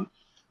Extron,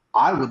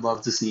 I would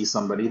love to see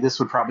somebody, this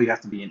would probably have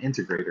to be an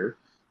integrator,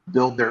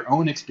 build their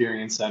own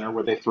experience center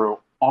where they throw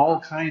all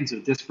kinds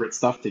of disparate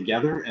stuff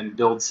together and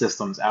build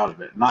systems out of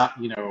it. Not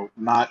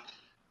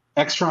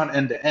Extron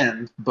end to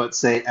end, but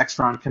say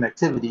Extron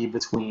connectivity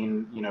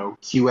between,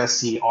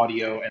 QSC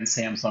audio and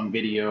Samsung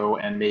video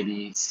and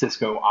maybe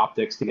Cisco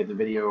optics to get the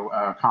video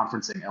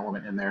conferencing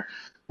element in there.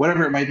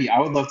 Whatever it might be, I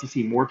would love to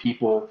see more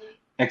people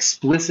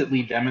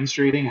explicitly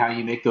demonstrating how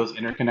you make those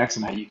interconnects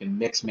and how you can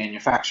mix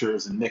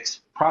manufacturers and mix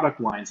product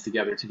lines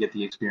together to get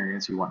the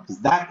experience you want. Because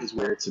that is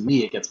where, to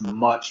me, it gets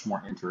much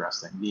more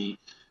interesting.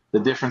 The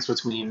difference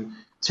between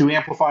two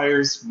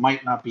amplifiers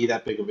might not be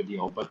that big of a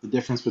deal, but the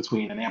difference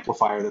between an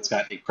amplifier that's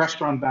got a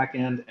Crestron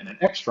backend and an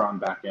Extron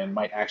backend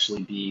might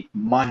actually be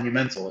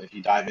monumental if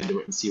you dive into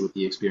it and see what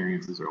the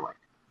experiences are like.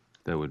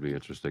 That would be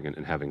interesting,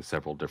 and having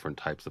several different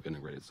types of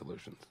integrated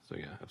solutions. So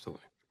yeah,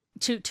 absolutely.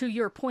 To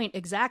your point,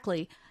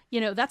 exactly.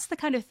 That's the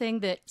kind of thing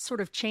that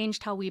sort of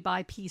changed how we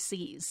buy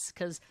PCs,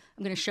 because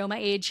I'm going to show my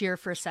age here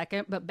for a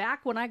second, but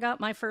back when I got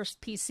my first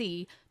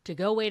PC to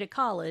go away to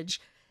college,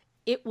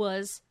 it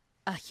was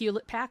a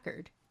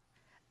Hewlett-Packard,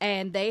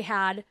 and they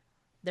had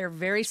their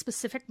very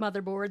specific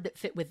motherboard that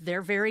fit with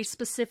their very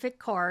specific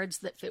cards,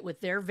 that fit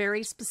with their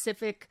very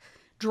specific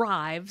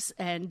drives,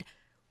 and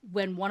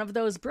when one of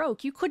those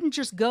broke, you couldn't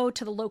just go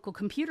to the local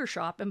computer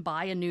shop and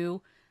buy a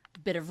new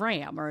bit of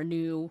RAM or a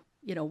new,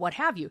 what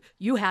have you.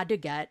 You had to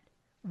get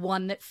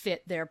one that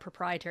fit their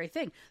proprietary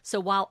thing.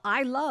 So while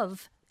I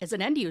love, as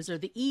an end user,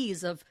 the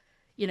ease of,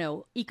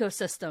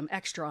 ecosystem,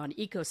 Extron,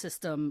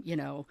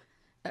 ecosystem,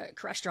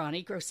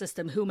 Crestron,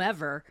 ecosystem,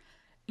 whomever,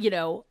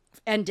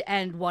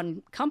 end-to-end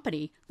one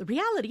company, the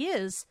reality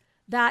is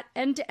that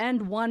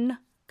end-to-end one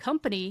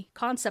company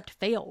concept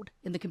failed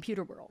in the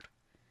computer world.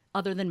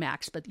 other than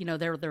Macs, but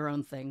they're their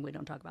own thing. We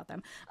don't talk about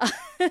them.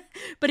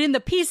 But in the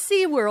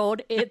PC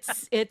world,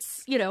 it's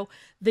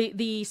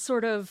the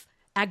sort of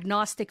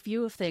agnostic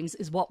view of things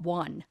is what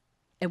won.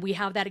 And we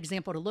have that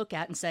example to look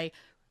at and say,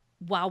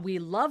 while we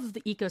love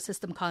the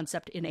ecosystem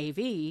concept in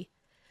AV,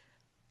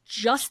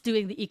 just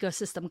doing the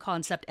ecosystem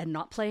concept and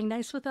not playing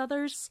nice with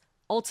others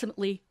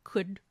ultimately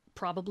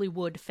probably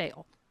would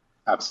fail.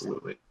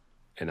 Absolutely.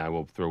 And I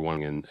will throw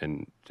one in,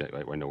 and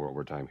I know we're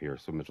over time here,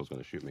 so Mitchell's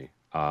going to shoot me.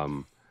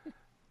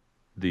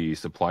 The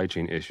supply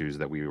chain issues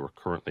that we were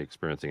currently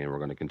experiencing and we're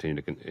going to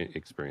continue to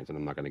experience, and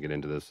I'm not going to get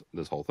into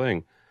this whole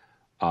thing,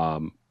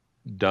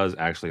 does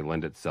actually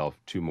lend itself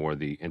to more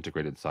the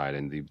integrated side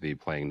and the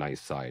playing nice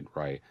side,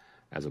 right?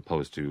 As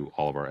opposed to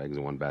all of our eggs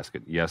in one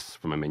basket. Yes,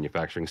 from a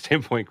manufacturing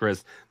standpoint,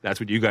 Chris, that's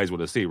what you guys want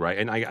to see, right?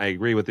 And I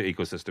agree with the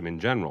ecosystem in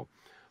general,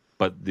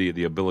 but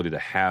the ability to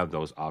have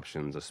those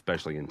options,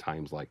 especially in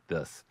times like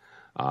this,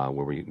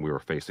 where we were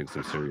facing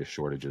some serious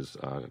shortages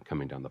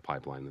coming down the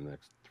pipeline in the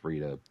next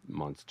 3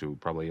 months to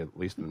probably at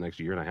least in the next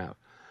year and a half.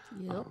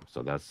 Yep.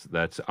 So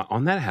that's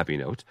on that happy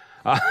note.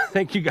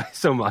 Thank you guys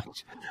so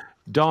much.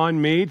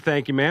 Dawn Mead,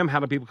 thank you, ma'am. How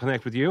do people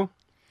connect with you?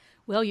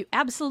 Well, you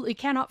absolutely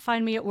cannot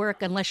find me at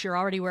work unless you're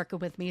already working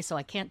with me, so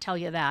I can't tell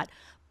you that.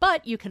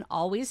 But you can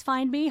always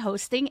find me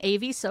hosting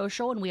AV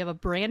Social, and we have a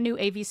brand new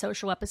AV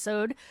Social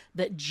episode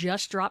that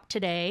just dropped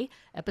today,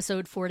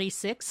 episode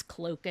 46,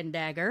 Cloak and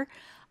Dagger.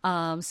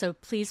 So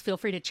please feel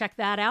free to check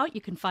that out.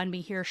 You can find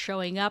me here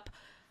showing up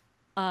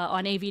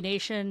on AV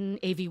Nation,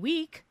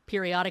 AVWeek,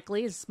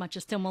 periodically, as much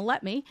as Tim will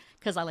let me,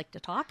 because I like to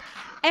talk.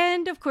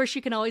 And, of course,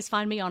 you can always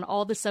find me on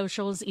all the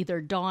socials,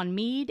 either Dawn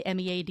Mead,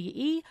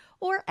 Meade,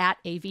 or at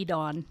AV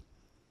Dawn.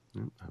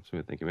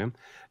 Absolutely. Thank you, ma'am.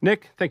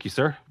 Nick, thank you,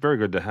 sir. Very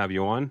good to have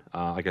you on.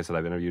 Like I said,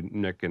 I've interviewed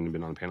Nick and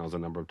been on panels a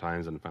number of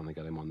times and finally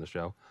got him on the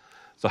show.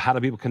 So how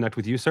do people connect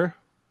with you, sir?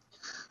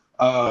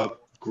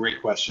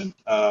 Great question.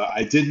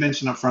 I did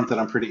mention up front that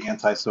I'm pretty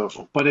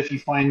antisocial, but if you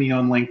find me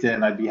on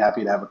LinkedIn, I'd be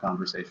happy to have a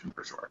conversation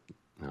for sure.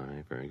 All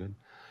right, very good.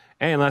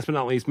 And last but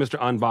not least, Mr.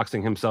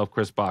 Unboxing himself,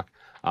 Chris Bach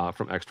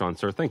from Extron,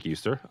 sir. Thank you,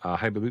 sir.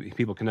 How do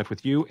people connect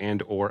with you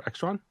and or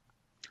Extron?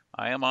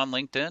 I am on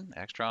LinkedIn.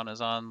 Extron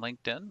is on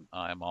LinkedIn.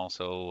 I'm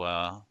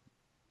also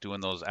doing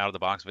those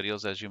out-of-the-box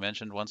videos, as you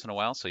mentioned, once in a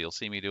while, so you'll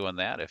see me doing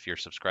that if you're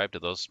subscribed to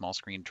those small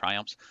screen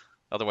triumphs.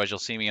 Otherwise, you'll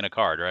see me in a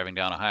car driving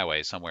down a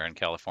highway somewhere in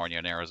California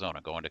and Arizona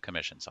going to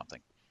commission something.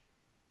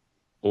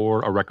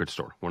 Or a record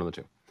store, one of the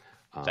two.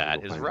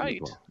 That is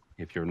right. Well.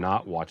 If you're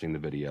not watching the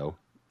video,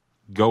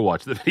 go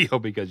watch the video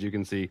because you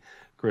can see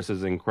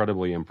Chris's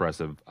incredibly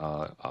impressive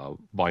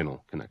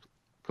vinyl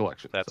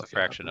collection. That's a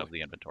fraction of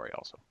the inventory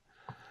also.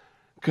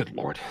 Good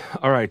Lord.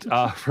 All right.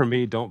 For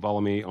me, don't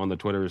follow me on the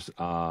Twitters.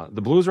 The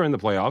Blues are in the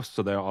playoffs,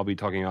 so I'll be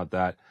talking about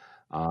that.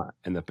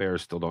 And the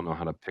Bears still don't know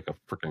how to pick a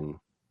freaking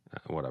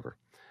whatever.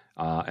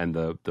 And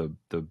the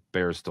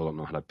Bears still don't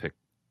know how to pick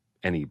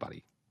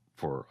anybody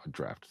for a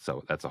draft.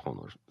 So that's a whole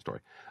nother story.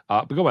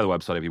 But go by the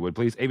website if you would,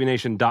 please.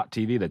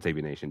 avnation.tv. That's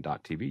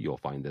avnation.tv. You'll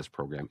find this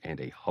program and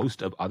a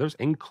host of others,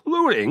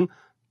 including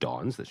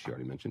Dawn's that she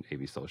already mentioned,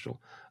 AV Social.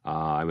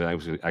 I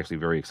was actually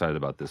very excited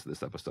about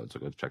this episode, so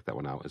go check that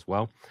one out as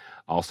well.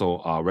 Also,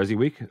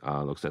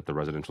 AVWeek looks at the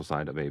residential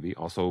side of AV.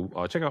 Also,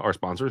 check out our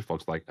sponsors,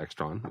 folks like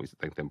Extron. We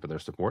thank them for their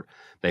support.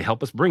 They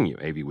help us bring you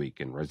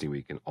AVWeek and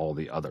AVWeek and all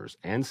the others.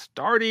 And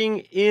starting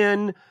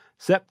in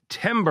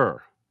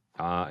September,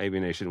 AV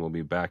Nation will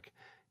be back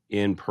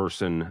in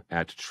person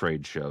at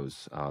trade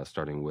shows,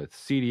 starting with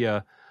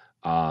CEDIA.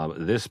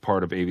 This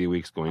part of AV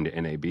Week's going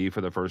to NAB for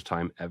the first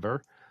time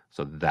ever.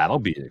 So that'll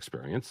be an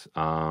experience.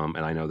 And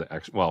I know that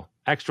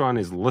Extron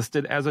is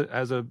listed as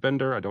a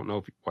vendor. I don't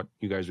know what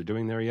you guys are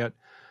doing there yet.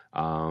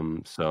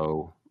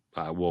 So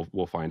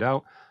we'll find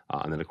out.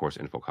 And then of course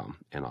Infocom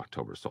in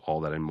October. So all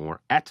that and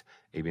more at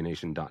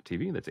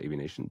avnation.tv. That's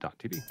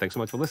avnation.tv. Thanks so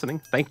much for listening.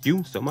 Thank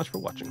you so much for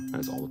watching. That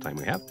is all the time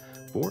we have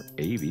for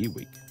AV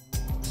Week.